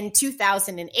in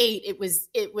 2008, it was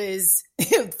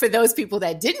for those people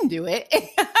that didn't do it,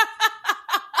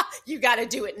 you got to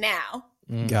do it now.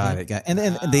 Got it. And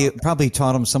then they probably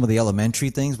taught them some of the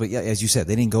elementary things, but yeah, as you said,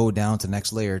 they didn't go down to the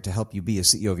next layer to help you be a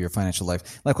CEO of your financial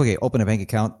life. Like, okay, open a bank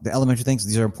account. The elementary things,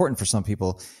 these are important for some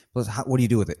people, but what do you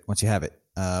do with it once you have it?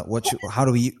 How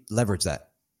do we leverage that?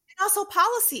 And also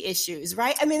policy issues,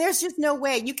 right? I mean, there's just no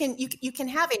way you can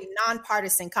have a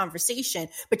nonpartisan conversation,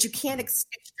 but you can't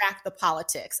extract the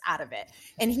politics out of it.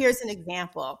 And here's an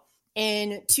example.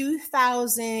 In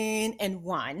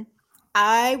 2001,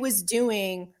 I was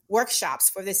doing workshops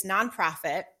for this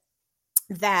nonprofit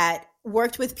that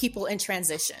worked with people in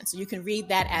transition. So you can read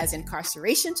that as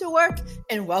incarceration to work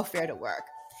and welfare to work.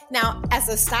 Now, as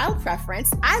a style preference,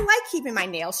 I like keeping my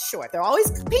nails short. They're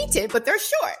always painted, but they're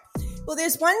short. Well,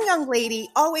 there's one young lady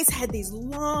always had these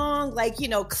long,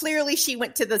 clearly she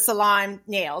went to the salon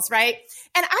nails, right?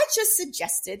 And I just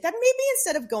suggested that maybe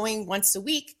instead of going once a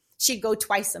week, she'd go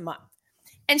twice a month.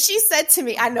 And she said to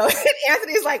me, I know,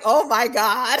 Anthony's like, oh my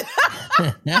God.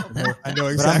 I know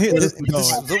exactly. This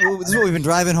is what we've been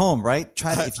driving home, right?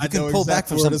 If you can pull back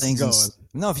from some things.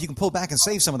 If you can pull back and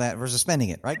save some of that versus spending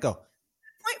it, right? Go.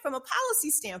 From a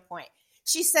policy standpoint,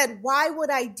 she said, why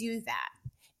would I do that?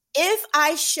 If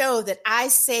I show that I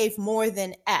save more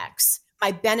than X,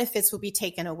 my benefits will be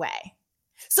taken away.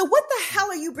 So what the hell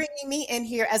are you bringing me in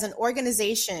here as an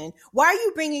organization? Why are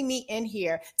you bringing me in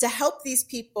here to help these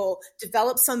people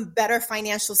develop some better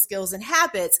financial skills and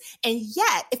habits? And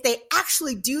yet, if they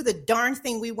actually do the darn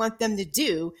thing we want them to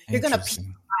do, you're going to penalize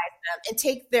them and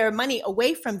take their money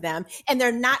away from them. And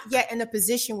they're not yet in a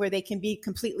position where they can be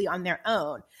completely on their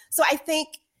own. So I think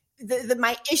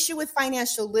my issue with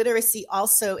financial literacy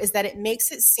also is that it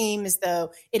makes it seem as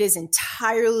though it is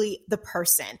entirely the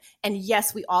person. And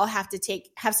yes, we all have to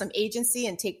have some agency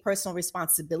and take personal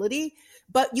responsibility,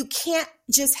 but you can't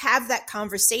just have that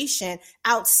conversation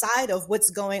outside of what's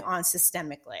going on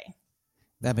systemically.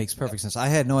 That makes perfect sense. I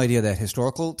had no idea that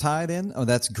historical tied in. Oh,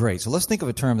 that's great. So let's think of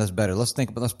a term that's better. Let's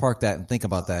park that and think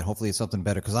about that. Hopefully it's something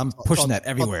better because I'm pushing that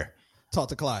everywhere. Talk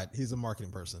to Clyde. He's a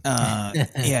marketing person.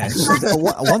 Yeah. So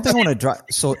one thing I want to drop.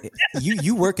 So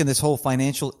you work in this whole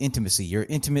financial intimacy, your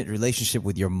intimate relationship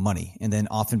with your money, and then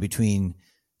often between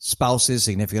spouses,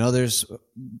 significant others.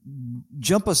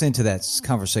 Jump us into that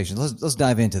conversation. Let's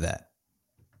dive into that.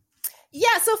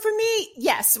 Yeah. So for me,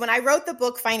 yes, when I wrote the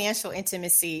book, Financial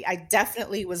Intimacy, I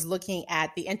definitely was looking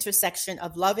at the intersection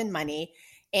of love and money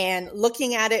and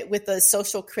looking at it with a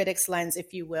social critics lens,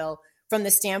 if you will, from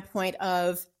the standpoint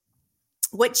of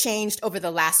what changed over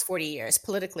the last 40 years,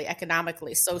 politically,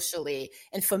 economically, socially,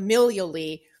 and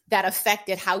familially, that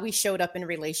affected how we showed up in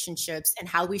relationships and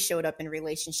how we showed up in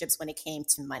relationships when it came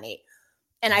to money.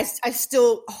 And I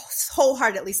still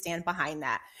wholeheartedly stand behind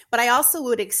that. But I also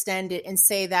would extend it and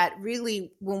say that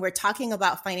really, when we're talking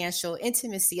about financial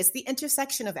intimacy, it's the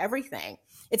intersection of everything.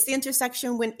 It's the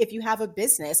intersection if you have a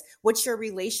business, what's your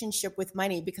relationship with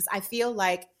money? Because I feel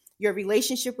like your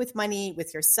relationship with money,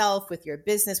 with yourself, with your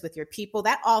business, with your people,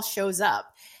 that all shows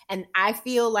up. And I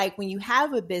feel like when you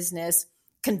have a business,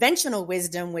 conventional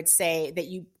wisdom would say that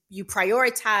you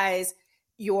prioritize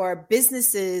your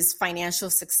business's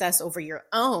financial success over your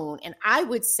own. And I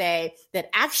would say that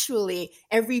actually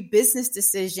every business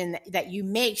decision that you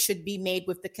make should be made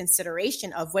with the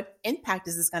consideration of what impact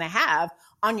is this going to have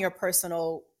on your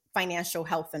personal financial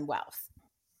health and wealth.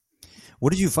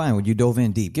 What did you find when you dove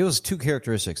in deep? Give us 2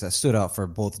 characteristics that stood out for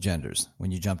both genders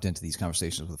when you jumped into these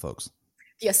conversations with folks.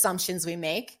 The assumptions we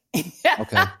make.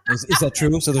 Okay. Is that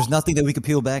true? So there's nothing that we could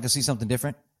peel back and see something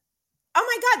different? Oh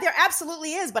my God, there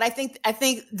absolutely is. But I think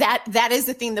that is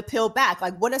the thing to peel back.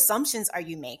 Like, what assumptions are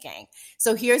you making?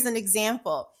 So here's an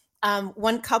example.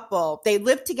 One couple, they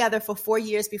lived together for 4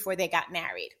 years before they got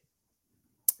married.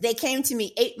 They came to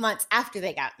me 8 months after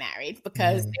they got married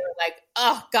because they were like,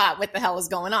 oh God, what the hell is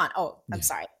going on? Oh, I'm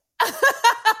sorry.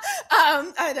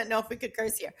 I don't know if we could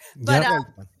curse here, but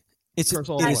it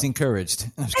is encouraged.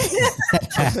 They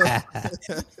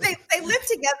lived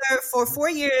together for 4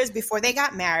 years before they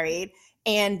got married.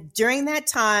 And during that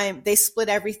time, they split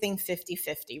everything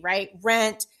 50-50, right?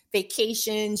 Rent,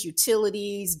 vacations,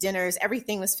 utilities, dinners,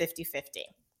 everything was 50-50.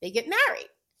 They get married.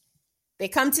 They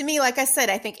come to me, like I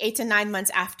said, I think 8 to 9 months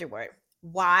afterward.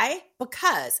 Why?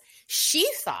 Because she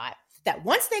thought that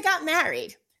once they got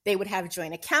married, they would have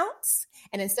joint accounts.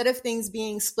 And instead of things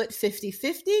being split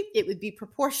 50-50, it would be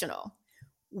proportional.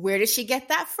 Where did she get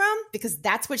that from? Because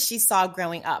that's what she saw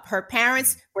growing up. Her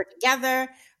parents were together.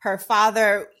 Her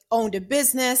father owned a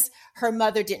business. Her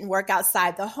mother didn't work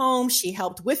outside the home. She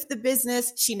helped with the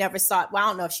business. She never saw, well, I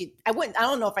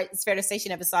don't know if it's fair to say she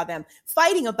never saw them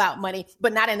fighting about money,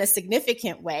 but not in a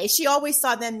significant way. She always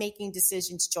saw them making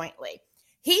decisions jointly.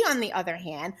 He, on the other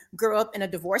hand, grew up in a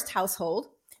divorced household,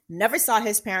 never saw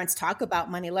his parents talk about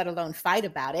money, let alone fight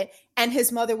about it. And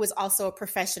his mother was also a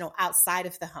professional outside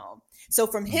of the home. So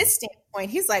from his standpoint,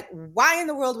 he's like, why in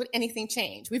the world would anything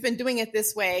change? We've been doing it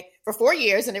this way for 4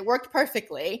 years and it worked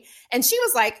perfectly. And she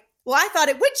was like, well, I thought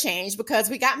it would change because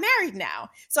we got married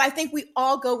now. So I think we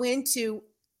all go into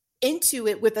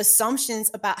it with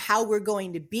assumptions about how we're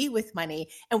going to be with money,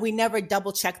 and we never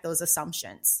double check those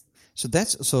assumptions.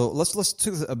 So let's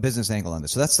take a business angle on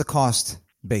this. So that's the cost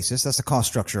basis. That's the cost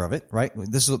structure of it, right?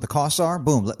 This is what the costs are.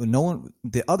 Boom.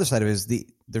 The other side of it is the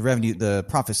revenue, the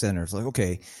profit center. It's like,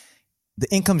 okay, the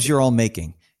incomes you're all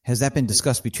making, has that been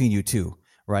discussed between you two?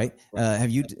 Right?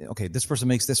 This person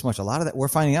makes this much. A lot of that we're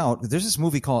finding out. There's this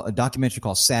a documentary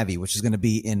called Savvy, which is going to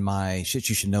be in my shit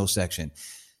you should know section.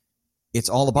 It's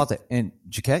all about that. And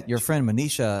Jaquette, your friend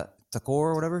Manisha Thakur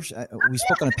or whatever, we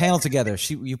spoke on a panel together.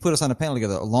 You put us on a panel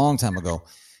together a long time ago.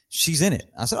 She's in it.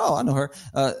 I said, oh, I know her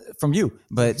from you.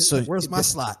 But so where's my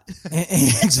slot?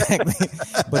 Exactly.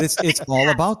 But it's all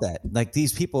about that. Like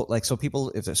these people,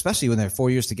 especially when they're 4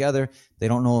 years together, they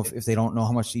don't know if they don't know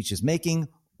how much each is making.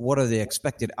 What are the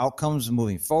expected outcomes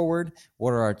moving forward?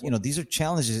 What are these are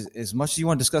challenges. As much as you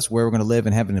want to discuss where we're going to live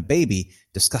and having a baby,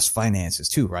 discuss finances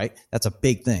too, right? That's a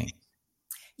big thing.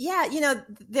 Yeah.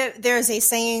 There's a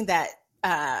saying that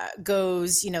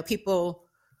goes, people,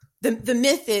 the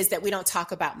myth is that we don't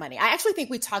talk about money. I actually think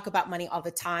we talk about money all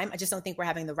the time. I just don't think we're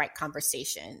having the right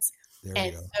conversations.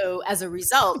 So as a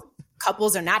result,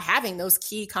 couples are not having those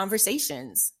key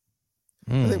conversations.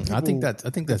 I think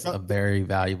that's a very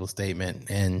valuable statement.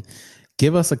 And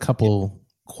give us a couple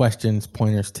questions,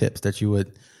 pointers, tips that you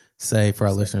would say for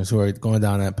our listeners who are going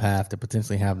down that path to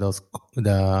potentially have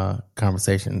the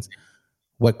conversations?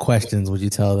 What questions would you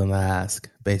tell them to ask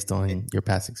based on your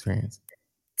past experience?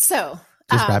 So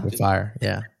just rapid fire.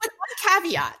 Yeah. With one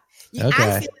caveat. I feel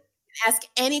like you can ask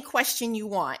any question you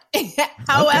want.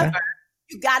 However,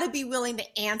 you got to be willing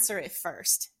to answer it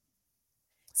first.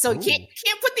 So you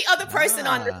can't put the other person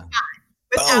on the spot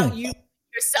without you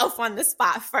yourself on the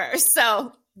spot first.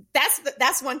 So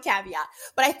that's one caveat.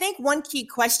 But I think one key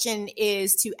question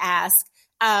is to ask,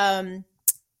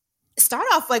 start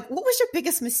off like, what was your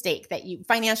biggest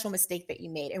financial mistake that you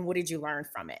made, and what did you learn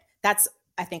from it? That's,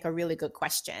 I think, a really good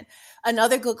question.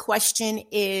 Another good question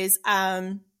is,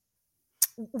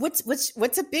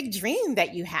 what's a big dream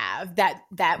that you have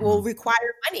that will require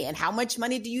money, and how much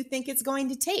money do you think it's going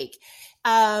to take?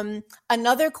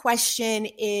 Another question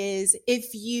is,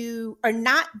 if you are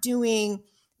not doing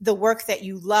the work that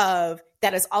you love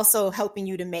that is also helping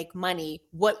you to make money,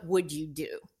 what would you do?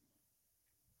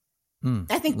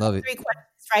 I think those three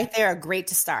questions right there are great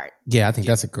to start. Yeah, I think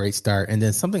that's a great start. And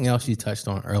then something else you touched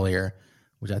on earlier,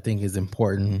 which I think is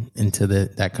important into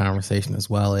that conversation as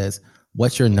well, is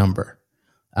what's your number?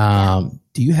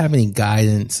 Do you have any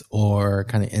guidance or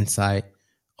kind of insight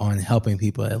on helping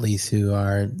people, at least who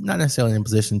are not necessarily in a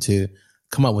position to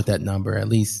come up with that number, at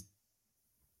least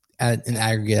at an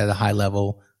aggregate at a high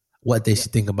level, what they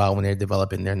should think about when they're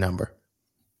developing their number?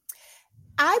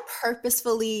 I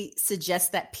purposefully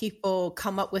suggest that people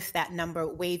come up with that number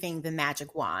waving the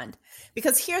magic wand,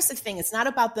 because here's the thing. It's not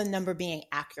about the number being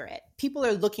accurate. People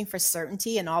are looking for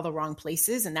certainty in all the wrong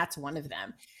places, and that's one of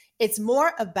them. It's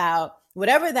more about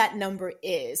whatever that number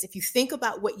is. If you think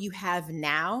about what you have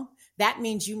now, that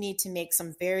means you need to make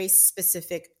some very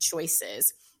specific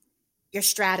choices. Your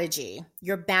strategy,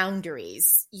 your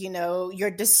boundaries,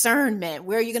 your discernment,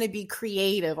 where are you going to be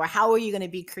creative, or how are you going to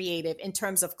be creative in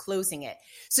terms of closing it?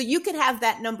 So you could have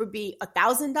that number be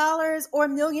 $1,000 or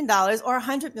 $1 million or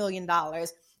 $100 million.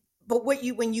 But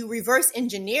when you reverse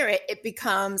engineer it, it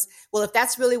becomes, well, if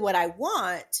that's really what I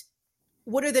want,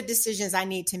 what are the decisions I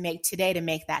need to make today to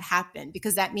make that happen?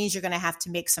 Because that means you're going to have to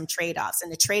make some trade-offs, and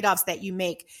the trade-offs that you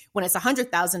make when it's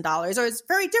 $100,000 or it's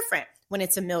very different when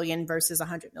it's $1 million versus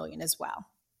 $100 million as well.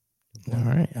 All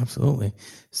right. Absolutely.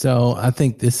 So I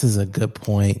think this is a good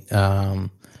point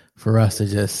for us to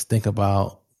just think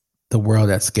about the world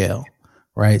at scale,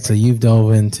 right? So you've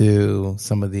dove into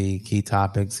some of the key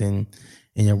topics in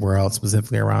your world,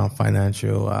 specifically around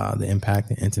financial, the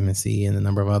impact and intimacy, and a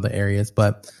number of other areas.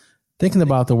 But thinking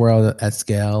about the world at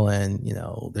scale, and,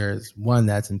 there's one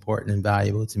that's important and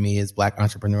valuable to me is Black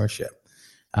entrepreneurship.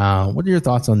 What are your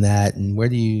thoughts on that, and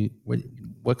what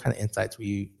kind of insights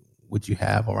would you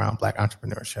have around Black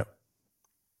entrepreneurship?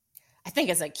 I think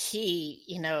it's a key,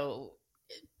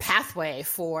 pathway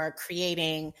for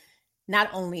creating not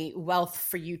only wealth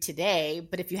for you today,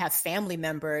 but if you have family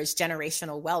members,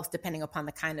 generational wealth, depending upon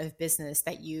the kind of business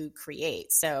that you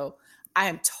create. So I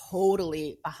am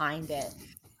totally behind it.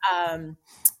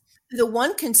 The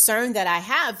one concern that I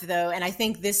have, though, and I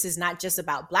think this is not just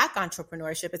about Black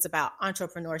entrepreneurship, it's about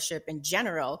entrepreneurship in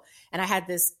general. And I had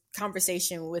this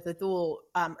conversation with Atul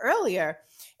earlier,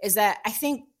 is that I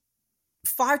think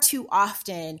far too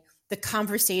often the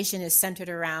conversation is centered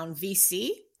around VC.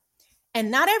 And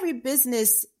not every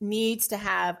business needs to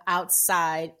have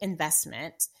outside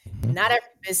investment. Mm-hmm. Not every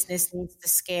business needs to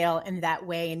scale in that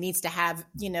way and needs to have,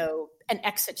 an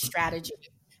exit strategy.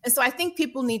 And so I think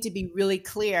people need to be really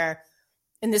clear,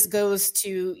 and this goes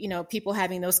to, people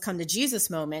having those come to Jesus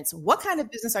moments. What kind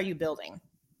of business are you building?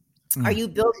 Mm-hmm. Are you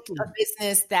building a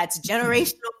business that's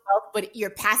generational wealth, but you're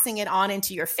passing it on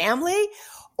into your family?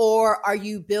 Or are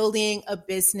you building a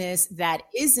business that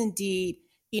is indeed,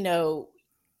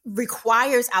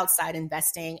 requires outside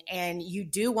investing, and you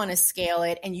do want to scale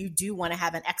it, and you do want to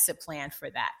have an exit plan for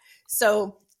that?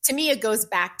 So to me, it goes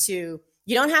back to,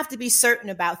 you don't have to be certain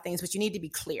about things, but you need to be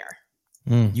clear.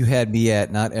 You had me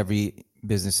at not every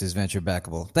business is venture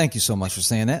backable. Thank you so much for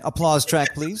saying that. Applause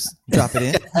track, please. Drop it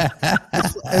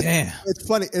in. It's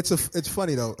funny. It's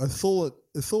funny though. Atul,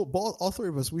 all three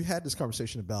of us, we had this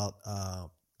conversation about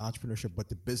entrepreneurship, but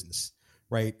the business,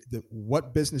 right?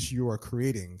 What business you are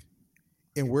creating,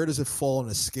 and where does it fall on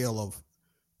the scale of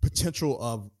potential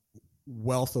of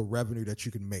wealth or revenue that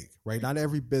you can make, right? Not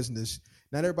every business,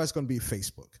 not everybody's going to be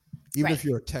Facebook, even if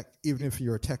you're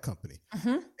a tech company,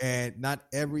 and not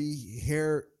every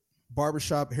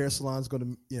barbershop, hair salon is going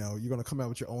to, you're going to come out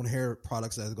with your own hair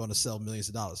products that are going to sell millions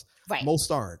of dollars. Right.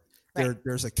 Most aren't.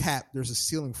 There's a cap, there's a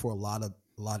ceiling for a lot of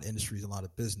industries, a lot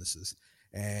of businesses,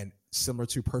 and similar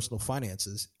to personal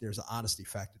finances, there's an honesty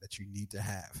factor that you need to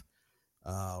have.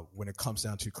 when it comes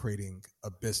down to creating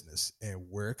a business and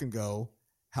where it can go,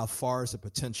 how far is the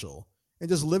potential, and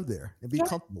just live there and be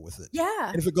comfortable with it. Yeah.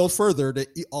 And if it goes further, then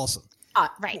awesome.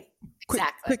 Right.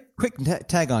 Exactly. Quick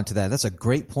tag on to that. That's a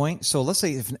great point. So let's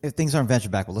say if things aren't venture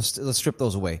backable, let's strip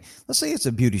those away. Let's say it's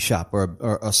a beauty shop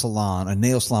or a salon, a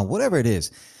nail salon, whatever it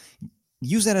is.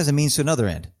 Use that as a means to another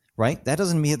end, right? That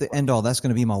doesn't mean at the end all that's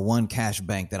going to be my one cash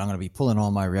bank that I'm going to be pulling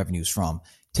all my revenues from.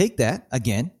 Take that,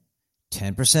 again,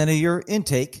 10% of your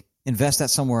intake, invest that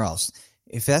somewhere else.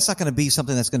 If that's not going to be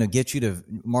something that's going to get you to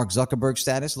Mark Zuckerberg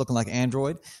status, looking like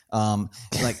Android,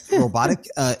 like robotic,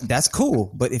 that's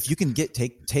cool. But if you can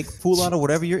pull out of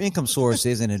whatever your income source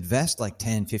is and invest like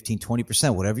 10, 15,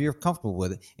 20%, whatever you're comfortable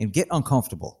with, and get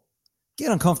uncomfortable.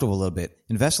 Get uncomfortable a little bit.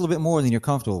 Invest a little bit more than you're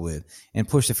comfortable with and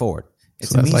push it forward.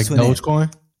 So that's like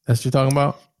Dogecoin? That's what you're talking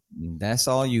about? That's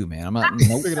all you, man. I'm not.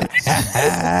 Nope. I'm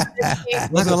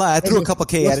not gonna lie. I threw a couple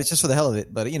K at it just for the hell of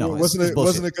it, but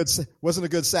wasn't a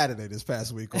good Saturday this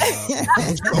past week on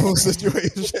the whole situation.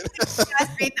 Did you guys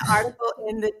read the article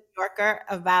in the New Yorker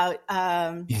about?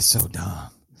 It's so dumb.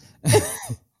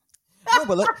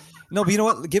 But you know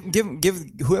what? Give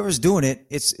whoever's doing it.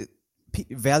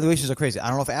 Valuations are crazy. I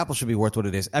don't know if Apple should be worth what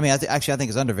it is. I mean, I think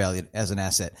it's undervalued as an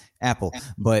asset, Apple,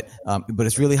 but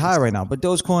it's really high right now. But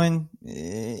Dogecoin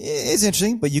is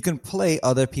interesting, but you can play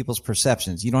other people's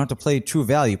perceptions. You don't have to play true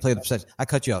value. Play the perception. I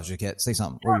cut you off, Jaquette. Say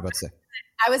something. What were you about to say?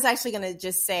 I was actually going to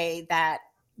just say that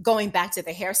going back to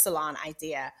the hair salon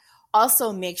idea,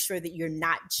 also make sure that you're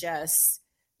not just,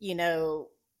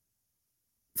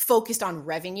 focused on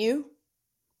revenue,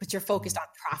 but you're focused on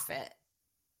profit.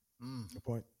 Good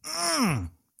point.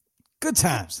 Good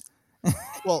times.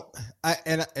 Well,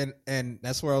 and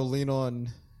that's where I'll lean on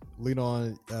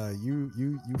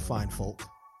you find folk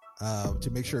to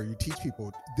make sure you teach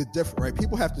people the difference, right?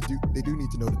 People they do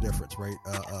need to know the difference, right?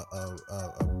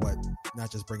 Of what,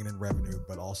 not just bringing in revenue,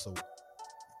 but also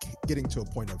getting to a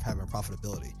point of having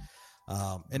profitability.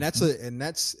 And that's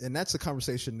a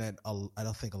conversation that I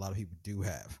don't think a lot of people do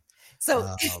have.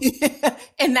 So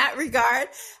in that regard,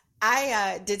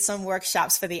 I did some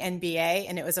workshops for the NBA,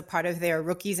 and it was a part of their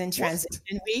Rookies in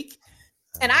Transition Week.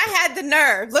 And I had the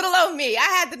nerve, little old me, I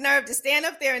had the nerve to stand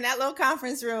up there in that little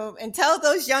conference room and tell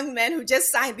those young men who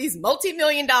just signed these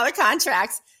multi-million-dollar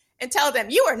contracts and tell them,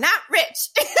 you are not rich.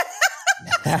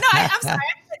 No, I'm sorry.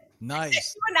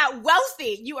 Nice. You are not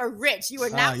wealthy. You are rich. You are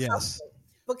not wealthy.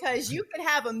 Because you could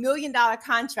have $1 million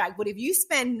contract, but if you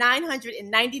spend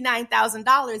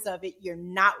 $999,000 of it, you're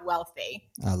not wealthy.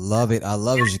 I love it.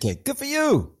 Jaquette. Good for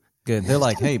you. Good. They're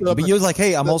like, hey, but you're like,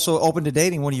 hey, I'm also open to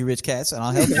dating one of you rich cats, and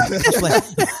I'll help you.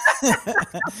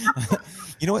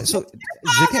 You know what? So,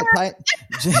 Jaquette,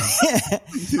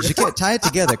 tie it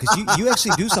together, because you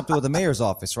actually do something with the mayor's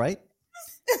office, right?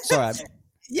 Sorry.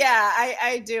 Yeah,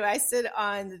 I do. I sit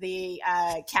on the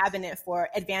cabinet for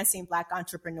advancing Black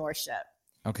entrepreneurship.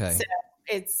 Okay. So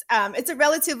it's a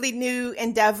relatively new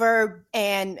endeavor,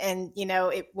 and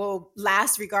it will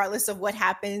last regardless of what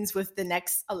happens with the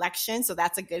next election. So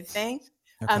that's a good thing.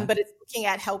 Okay. But it's looking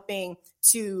at helping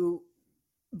to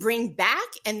bring back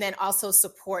and then also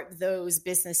support those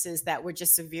businesses that were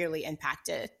just severely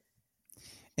impacted.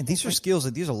 And these are skills,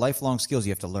 these are lifelong skills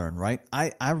you have to learn, right?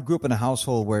 I grew up in a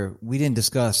household where we didn't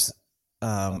discuss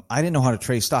I didn't know how to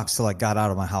trade stocks till I got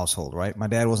out of my household, right? My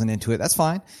dad wasn't into it. That's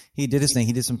fine. He did his thing.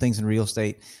 He did some things in real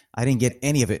estate. I didn't get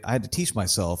any of it. I had to teach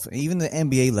myself. Even the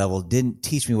MBA level didn't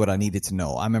teach me what I needed to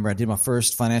know. I remember I did my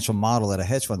first financial model at a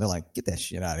hedge fund. They're like, get that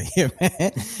shit out of here,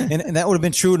 man. And that would have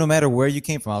been true no matter where you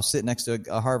came from. I was sitting next to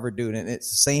a Harvard dude, and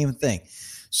it's the same thing.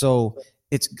 So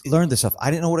it's learn this stuff. I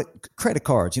didn't know what credit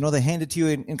cards, they hand it to you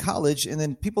in college, and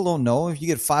then people don't know if you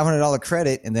get $500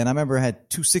 credit. And then I remember I had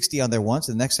 $260 on there once.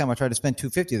 And the next time I tried to spend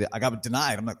 $250, I got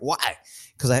denied. I'm like, why?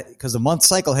 Because the month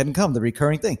cycle hadn't come, the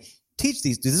recurring thing. Teach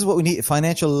these. This is what we need.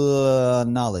 Financial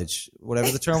knowledge, whatever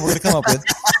the term we're going to come up with.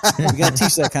 We got to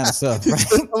teach that kind of stuff. Right?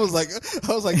 I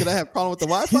was like, did I have a problem with the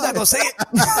Wi-Fi? He's not going to say it.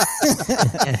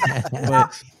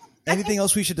 But anything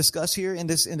else we should discuss here in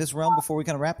this realm before we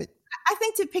kind of wrap it? I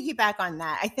think to piggyback on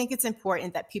that, I think it's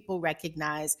important that people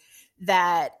recognize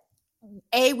that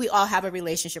A, we all have a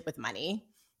relationship with money.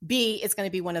 B, it's going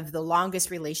to be one of the longest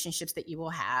relationships that you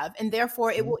will have, and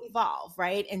therefore it will evolve,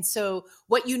 right? And so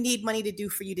what you need money to do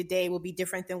for you today will be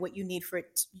different than what you need for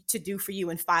it to do for you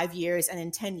in 5 years and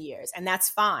in 10 years, and that's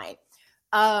fine.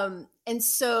 And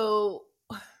so,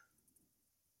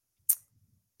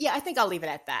 yeah, I think I'll leave it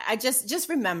at that. I just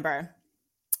remember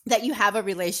that you have a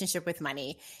relationship with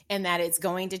money and that it's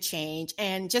going to change,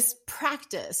 and just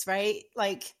practice, right?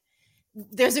 Like,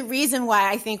 there's a reason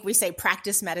why I think we say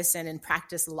practice medicine and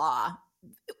practice law.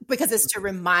 because it's to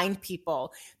remind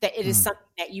people that it is something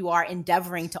that you are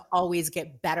endeavoring to always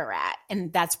get better at.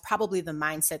 And that's probably the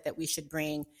mindset that we should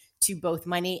bring to both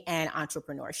money and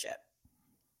entrepreneurship.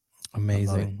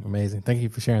 Amazing. Thank you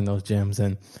for sharing those gems.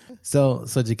 And so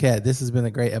Jaquette, this has been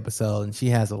a great episode, and she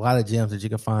has a lot of gems that you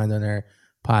can find on her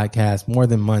podcast, More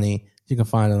Than Money. You can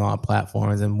find on all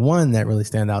platforms. And one that really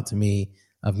stand out to me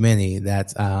of many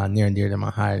that's near and dear to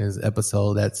my heart is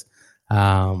episode that's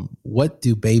what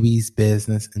do babies,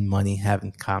 business, and money have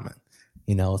in common?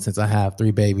 You know, since I have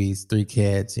 3 babies, 3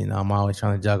 kids, you know, I'm always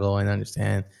trying to juggle and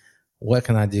understand what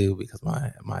can I do, because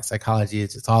my psychology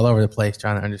is just all over the place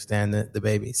trying to understand the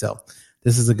baby. So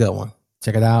this is a good one.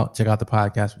 Check it out. Check out the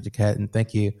podcast with Jaquette, and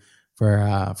thank you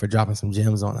for dropping some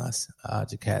gems on us,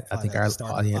 Jaquette. I think our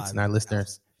audience and our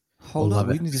listeners Hold on,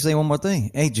 we need to say one more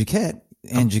thing. Hey, Jaquette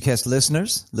and Jaquette's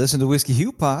listeners, listen to Whiskey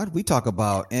Hue Pod. We talk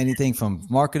about anything from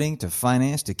marketing to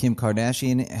finance to Kim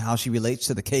Kardashian, how she relates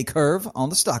to the K curve on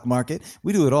the stock market.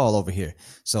 We do it all over here.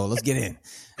 So let's get in.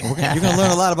 You're going to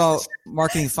learn a lot about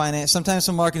marketing, finance, sometimes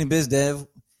some marketing, biz dev,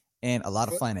 and a lot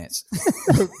of finance.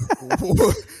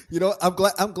 You know, I'm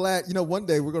glad, you know, one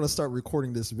day we're going to start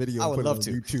recording this video. I would love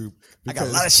to. YouTube. I got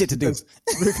a lot of shit to do.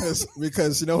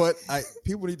 Because you know what?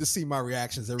 People need to see my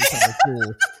reactions every time I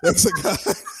fool. That's a guy.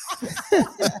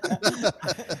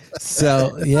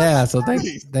 So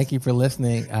thank you for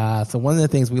listening. So one of the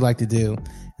things we like to do,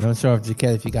 and I'm sure if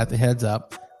Jaquette, if you got the heads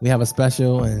up, we have a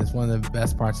special, and it's one of the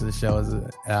best parts of the show. Is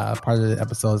part of the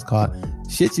episode is called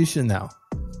Shit You Should Know.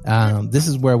 This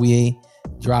is where we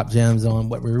drop gems on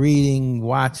what we're reading,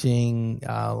 watching,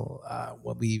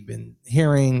 what we've been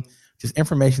hearing, just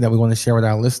information that we want to share with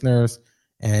our listeners,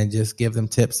 and just give them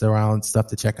tips around stuff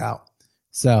to check out.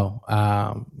 So,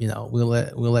 you know, we'll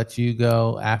let you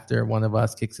go after one of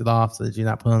us kicks it off, so that you're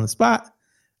not put on the spot.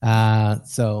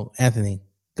 So Anthony,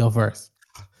 go first.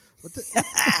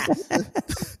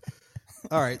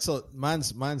 All right. So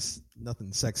mine's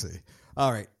nothing sexy.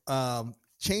 All right.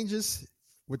 Changes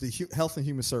with the Health and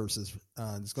Human Services.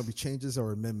 There's going to be changes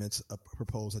or amendments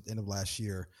proposed at the end of last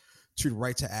year to the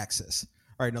right to access.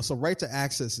 All right. Now, so right to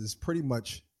access is pretty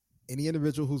much any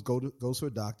individual who goes to a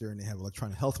doctor and they have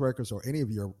electronic health records or any of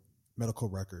your medical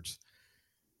records.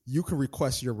 You can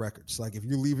request your records. Like if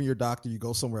you're leaving your doctor, you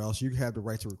go somewhere else, you have the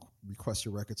right to request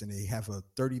your records, and they have a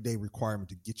 30-day requirement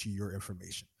to get you your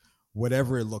information,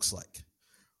 whatever it looks like.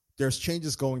 There's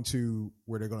changes going to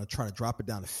where they're going to try to drop it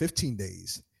down to 15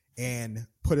 days and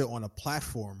put it on a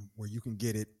platform where you can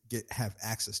have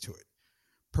access to it.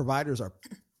 Providers are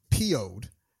PO'd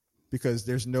because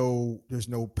there's no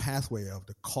pathway of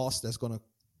the cost that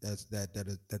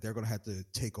they're going to have to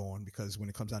take on, because when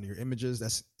it comes down to your images,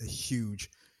 that's a huge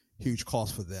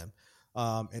cost for them.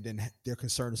 And then their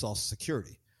concern is also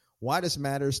security. Why this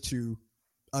matters to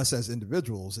us as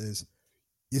individuals is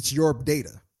it's your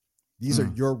data. These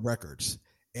are your records.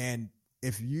 And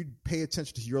if you pay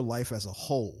attention to your life as a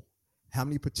whole, how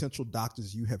many potential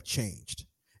doctors you have changed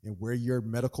and where your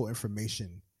medical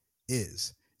information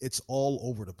is, it's all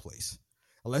over the place.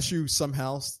 Unless you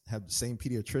somehow have the same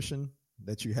pediatrician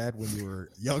that you had when you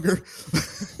were younger.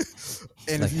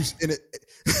 And if you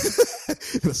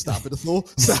stop it, fool.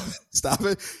 Stop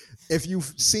it. If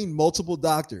you've seen multiple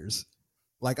doctors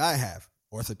like I have,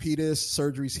 orthopedists,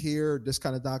 surgeries here, this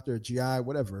kind of doctor, GI,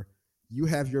 whatever, you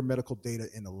have your medical data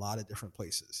in a lot of different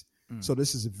places. So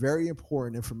this is very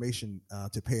important information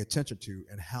to pay attention to,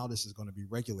 and how this is going to be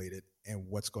regulated and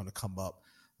what's going to come up.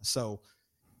 So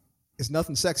it's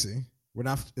nothing sexy.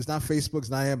 It's not Facebook, it's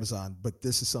not Amazon, but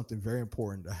this is something very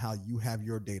important to how you have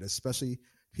your data, especially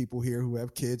people here who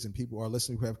have kids and people who are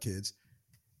listening who have kids,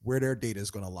 where their data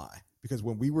is going to lie. Because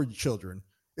when we were children,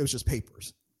 it was just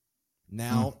papers.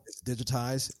 Now it's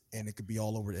digitized, and it could be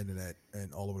all over the internet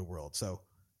and all over the world. So,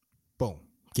 boom.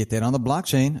 Get that on the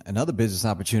blockchain. Another business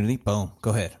opportunity. Boom. Go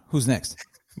ahead. Who's next?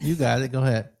 You got it. Go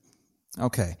ahead.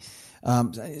 Okay.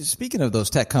 Speaking of those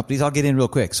tech companies, I'll get in real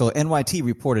quick. So NYT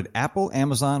reported Apple,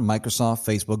 Amazon, Microsoft,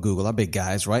 Facebook, Google, our big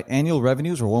guys, right? Annual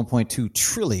revenues were $1.2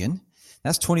 trillion.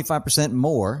 That's 25%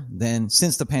 more than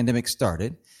since the pandemic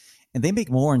started. And they make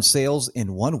more in sales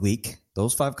in 1 week,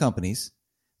 those 5 companies,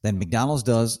 than McDonald's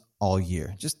does all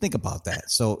year. Just think about that.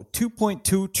 So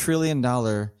 $2.2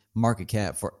 trillion market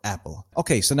cap for Apple.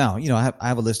 Okay, so now, you know, I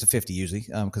have a list of 50 usually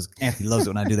because Anthony loves it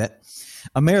when I do that.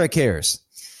 AmeriCares.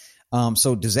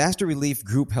 So Disaster Relief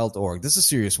Group Health Org. This is a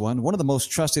serious one. One of the most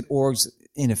trusted orgs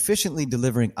in efficiently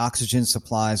delivering oxygen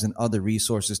supplies and other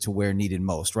resources to where needed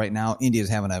most. Right now, India is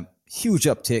having a huge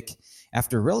uptick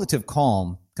after relative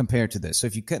calm compared to this. So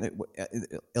if you could,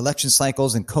 election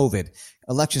cycles and COVID,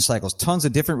 election cycles, tons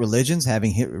of different religions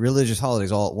having religious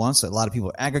holidays all at once. So a lot of people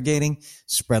are aggregating,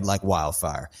 spread like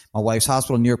wildfire. My wife's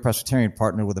hospital, New York Presbyterian,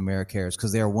 partnered with AmeriCares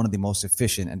because they are one of the most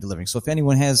efficient in delivering. So if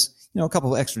anyone has, a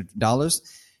couple of extra dollars,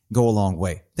 go a long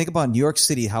way. Think about New York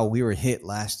City, how we were hit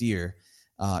last year,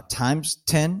 times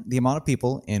 10 the amount of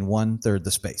people in 1/3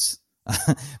 the space.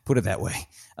 Put it that way.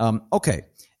 Okay.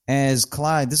 As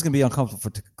Clyde, this is going to be uncomfortable for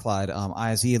Clyde.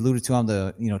 As he alluded to, I'm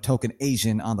the token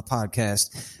Asian on the podcast,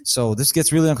 so this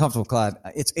gets really uncomfortable, Clyde.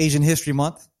 It's Asian History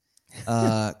Month.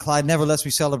 Clyde never lets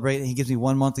me celebrate. He gives me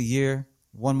 1 month a year,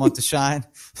 1 month to shine.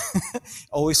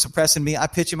 Always suppressing me. I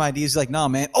pitch him ideas. He's like, "No,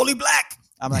 man, only black."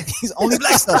 I'm like, "He's only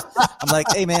black stuff." I'm like,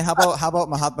 "Hey, man, how about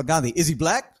Mahatma Gandhi? Is he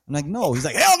black?" I'm like, "No." He's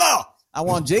like, "Hell no, I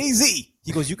want Jay-Z."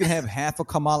 He goes, "You can have half of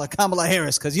Kamala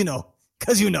Harris because you know."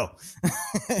 And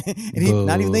he,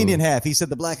 not even the Indian half. He said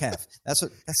the black half. That's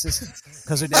just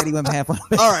because her daddy went half on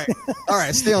it. All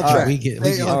right. Stay on track. We get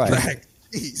all track. Right.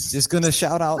 Just gonna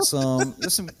shout out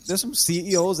there's some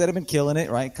CEOs that have been killing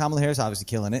it, right? Kamala Harris obviously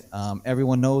killing it.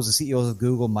 Everyone knows the CEOs of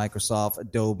Google, Microsoft,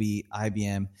 Adobe,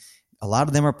 IBM. A lot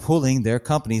of them are pulling their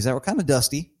companies that were kind of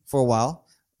dusty for a while,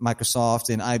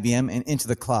 Microsoft and IBM, and into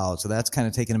the cloud. So that's kind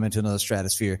of taking them into another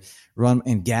stratosphere. Run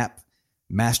and Gap.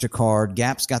 MasterCard,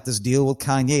 Gap's got this deal with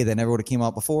Kanye that never would have came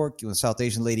out before. The South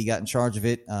Asian lady got in charge of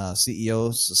it,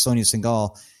 CEO Sonia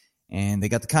Singhal, and they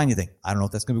got the Kanye thing. I don't know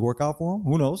if that's going to work out for him.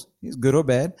 Who knows? He's good or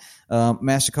bad.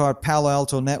 MasterCard, Palo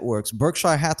Alto Networks,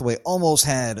 Berkshire Hathaway almost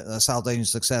had a South Asian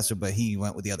successor, but he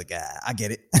went with the other guy. I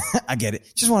get it. I get it.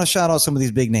 Just want to shout out some of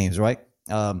these big names, right?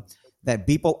 That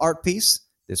Beeple art piece,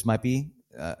 this might be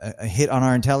a hit on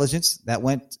our intelligence. That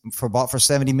bought for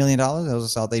 $70 million. That was a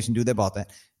South Asian dude that bought that.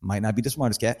 Might not be the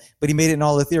smartest cat, but he made it in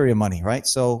all Ethereum money, right?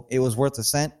 So it was worth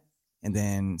 $0.01. And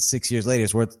then 6 years later,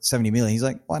 it's worth $70 million. He's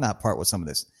like, why not part with some of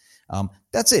this?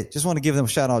 That's it. Just want to give them a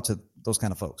shout out to those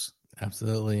kind of folks.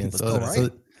 Absolutely. And so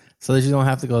that you don't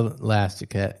have to go last,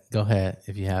 Jaquette, go ahead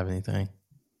if you have anything.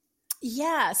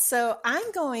 Yeah. So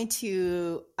I'm going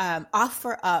to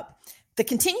offer up the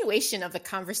continuation of the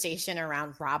conversation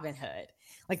around Robinhood.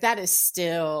 Like that is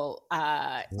still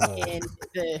in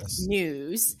the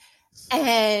news.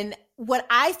 And what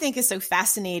I think is so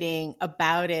fascinating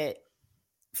about it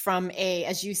from a,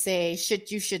 as you say,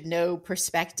 you should know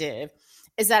perspective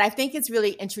is that I think it's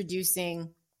really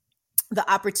introducing the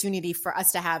opportunity for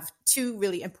us to have two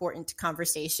really important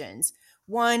conversations.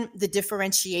 One, the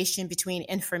differentiation between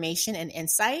information and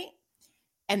insight.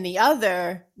 And the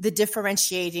other, the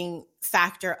differentiating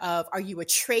factor of, are you a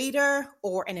trader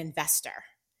or an investor?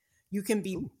 You can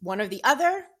be one or the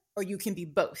other, or you can be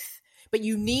both. But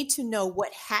you need to know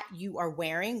what hat you are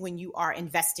wearing when you are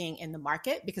investing in the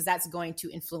market, because that's going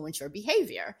to influence your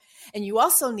behavior. And you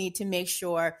also need to make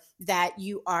sure that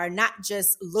you are not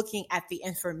just looking at the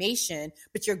information,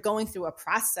 but you're going through a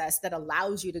process that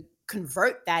allows you to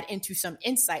convert that into some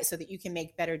insight so that you can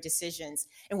make better decisions.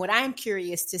 And what I'm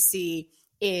curious to see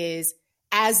is,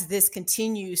 as this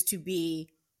continues to be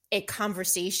a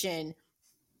conversation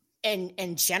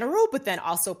in general, but then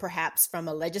also perhaps from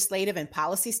a legislative and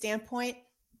policy standpoint,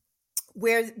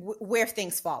 where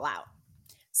things fall out.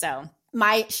 So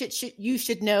you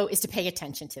should know is to pay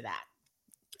attention to that.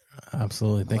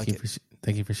 Absolutely.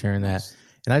 Thank you for sharing that.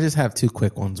 And I just have two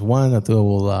quick ones. One, I thought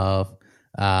we'll love.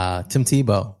 Tim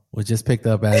Tebow was just picked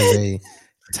up as a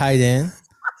tight end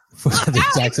for the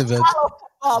Jacksonville.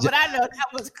 But I know that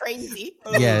was crazy.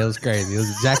 Yeah, it was crazy. It was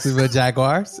the Jacksonville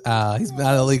Jaguars. He's been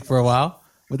out of the league for a while.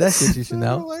 But that's shit you should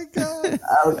know. Oh my God.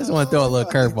 I just want to throw a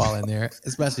little curveball in there,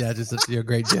 especially after such a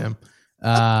great gym.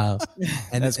 And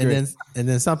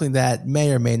then something that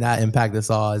may or may not impact us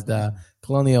all is the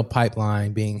Colonial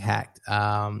Pipeline being hacked.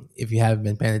 If you haven't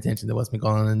been paying attention to what's been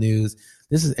going on in the news,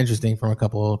 this is interesting from a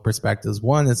couple of perspectives.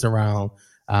 One is around,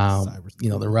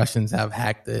 the Russians have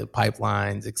hacked the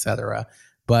pipelines, et cetera.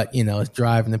 But, it's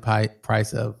driving the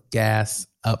price of gas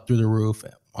up through the roof,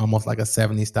 almost like a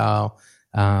 70s style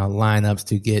lineups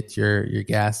to get your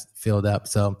gas filled up.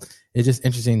 So it's just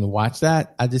interesting to watch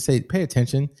that. I just say pay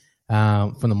attention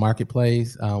from the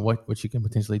marketplace, what you can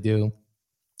potentially do.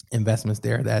 Investments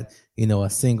there that, a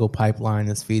single pipeline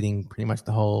is feeding pretty much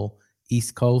the whole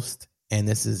East Coast. And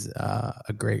this is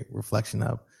a great reflection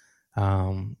of,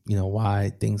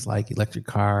 why things like electric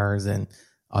cars and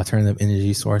alternative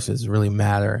energy sources really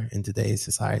matter in today's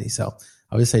society. So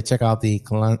I would say check out the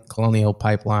Colonial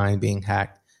Pipeline being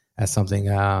hacked as something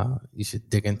you should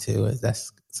dig into.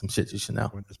 That's some shit you should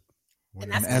know. And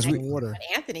that's what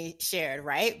Anthony shared,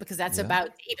 right? Because that's about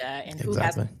data and who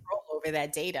has control over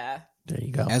that data. There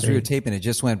you go. As we were taping, it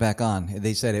just went back on.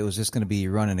 They said it was just going to be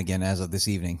running again as of this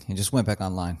evening. It just went back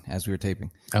online as we were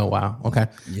taping. Oh, wow. Okay.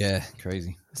 Yeah,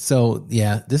 crazy. So,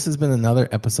 yeah, this has been another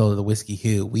episode of the Whiskey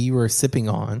Hue. We were sipping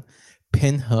on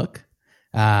Pinhook,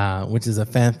 which is a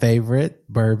fan favorite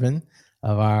bourbon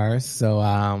of ours. So,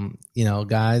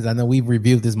 guys, I know we've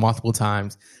reviewed this multiple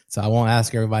times, so I won't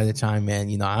ask everybody to chime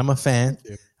in. I'm a fan.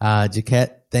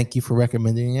 Jaquette, thank you for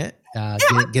recommending it,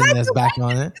 getting us back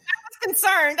on it.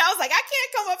 Concerned. I was like, I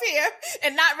can't come up here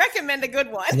and not recommend a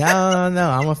good one. No,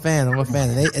 I'm a fan. And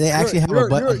they actually have a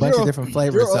bunch of different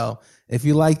flavors. So if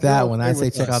you like that one, I say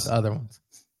check out the other ones.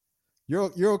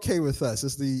 You're okay with us.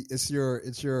 It's your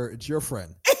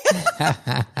friend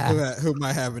who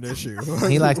might have an issue.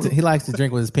 He likes to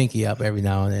drink with his pinky up every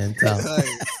now and then. So.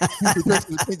 He drinks with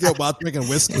his pinky up while drinking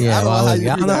whiskey. Yeah, I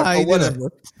don't know how you do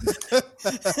that.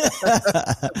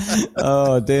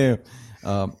 Oh damn.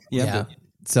 Yeah.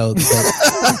 So right.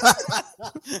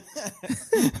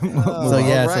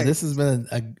 So this has been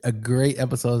a great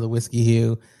episode of the Whiskey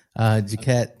Hue.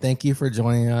 Jaquette, thank you for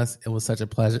joining us. It was such a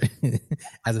pleasure.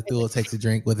 As Athula takes a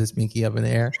drink with his pinky up in the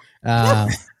air.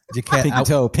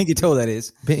 Jaquette, pinky toe, that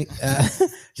is.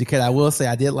 Jaquette, I will say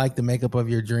I did like the makeup of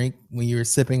your drink when you were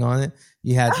sipping on it.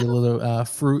 You had your little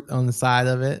fruit on the side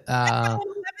of it. Lemon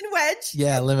wedge.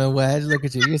 Yeah, lemon wedge. Look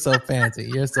at you. You're so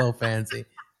fancy.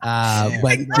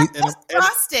 But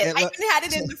frosted. I even had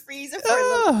it in the freezer for a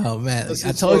little. Oh man,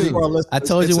 I told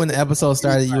you when the episode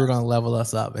started you were going to level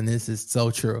us up, and this is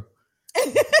so true.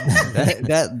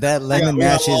 that lemon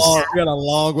matches. We got a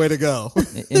long way to go.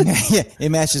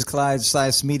 It matches Clyde's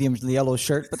size medium yellow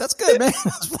shirt, but that's good, man.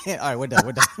 All right, we're done.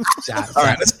 All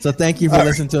right. So thank you for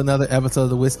listening to another episode of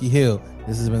the Whiskey Hue.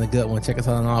 This has been a good one. Check us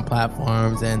out on all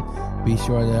platforms, and be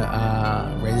sure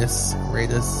to rate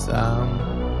us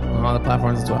on all the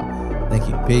platforms as well. Thank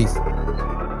you. Peace.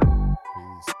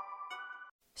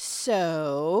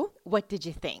 So, what did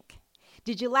you think?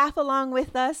 Did you laugh along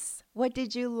with us? What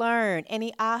did you learn?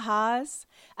 Any ahas?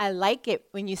 I like it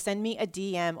when you send me a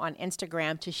DM on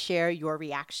Instagram to share your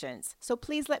reactions. So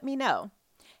please let me know.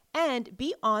 And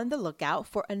be on the lookout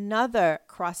for another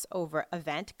crossover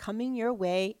event coming your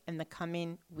way in the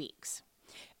coming weeks.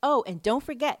 Oh, and don't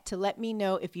forget to let me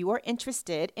know if you are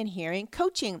interested in hearing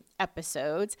coaching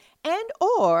episodes and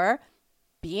or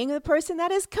being the person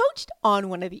that is coached on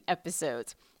one of the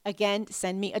episodes. Again,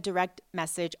 send me a direct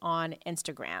message on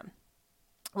Instagram.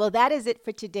 Well, that is it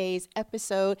for today's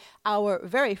episode, our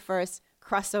very first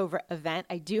crossover event.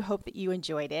 I do hope that you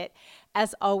enjoyed it.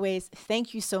 As always,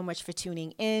 thank you so much for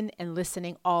tuning in and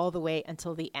listening all the way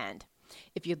until the end.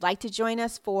 If you'd like to join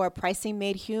us for Pricing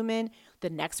Made Human,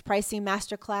 the next pricing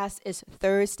masterclass is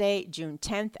Thursday, June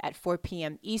 10th at 4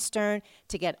 p.m. Eastern.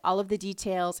 To get all of the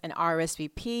details and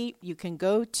RSVP, you can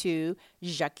go to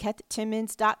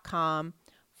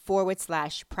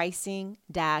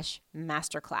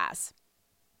jaquettetimmons.com/pricing-masterclass.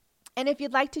 And if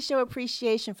you'd like to show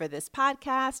appreciation for this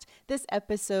podcast, this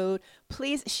episode,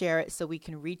 please share it so we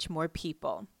can reach more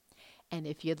people. And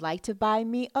if you'd like to buy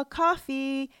me a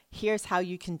coffee, here's how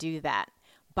you can do that.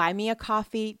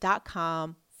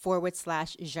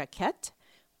 buymeacoffee.com/Jaquette.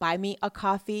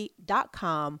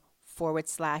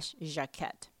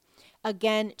 buymeacoffee.com/Jaquette.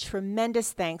 Again,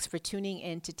 tremendous thanks for tuning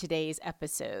in to today's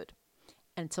episode.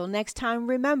 Until next time,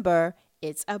 remember,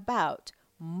 it's about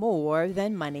more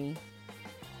than money.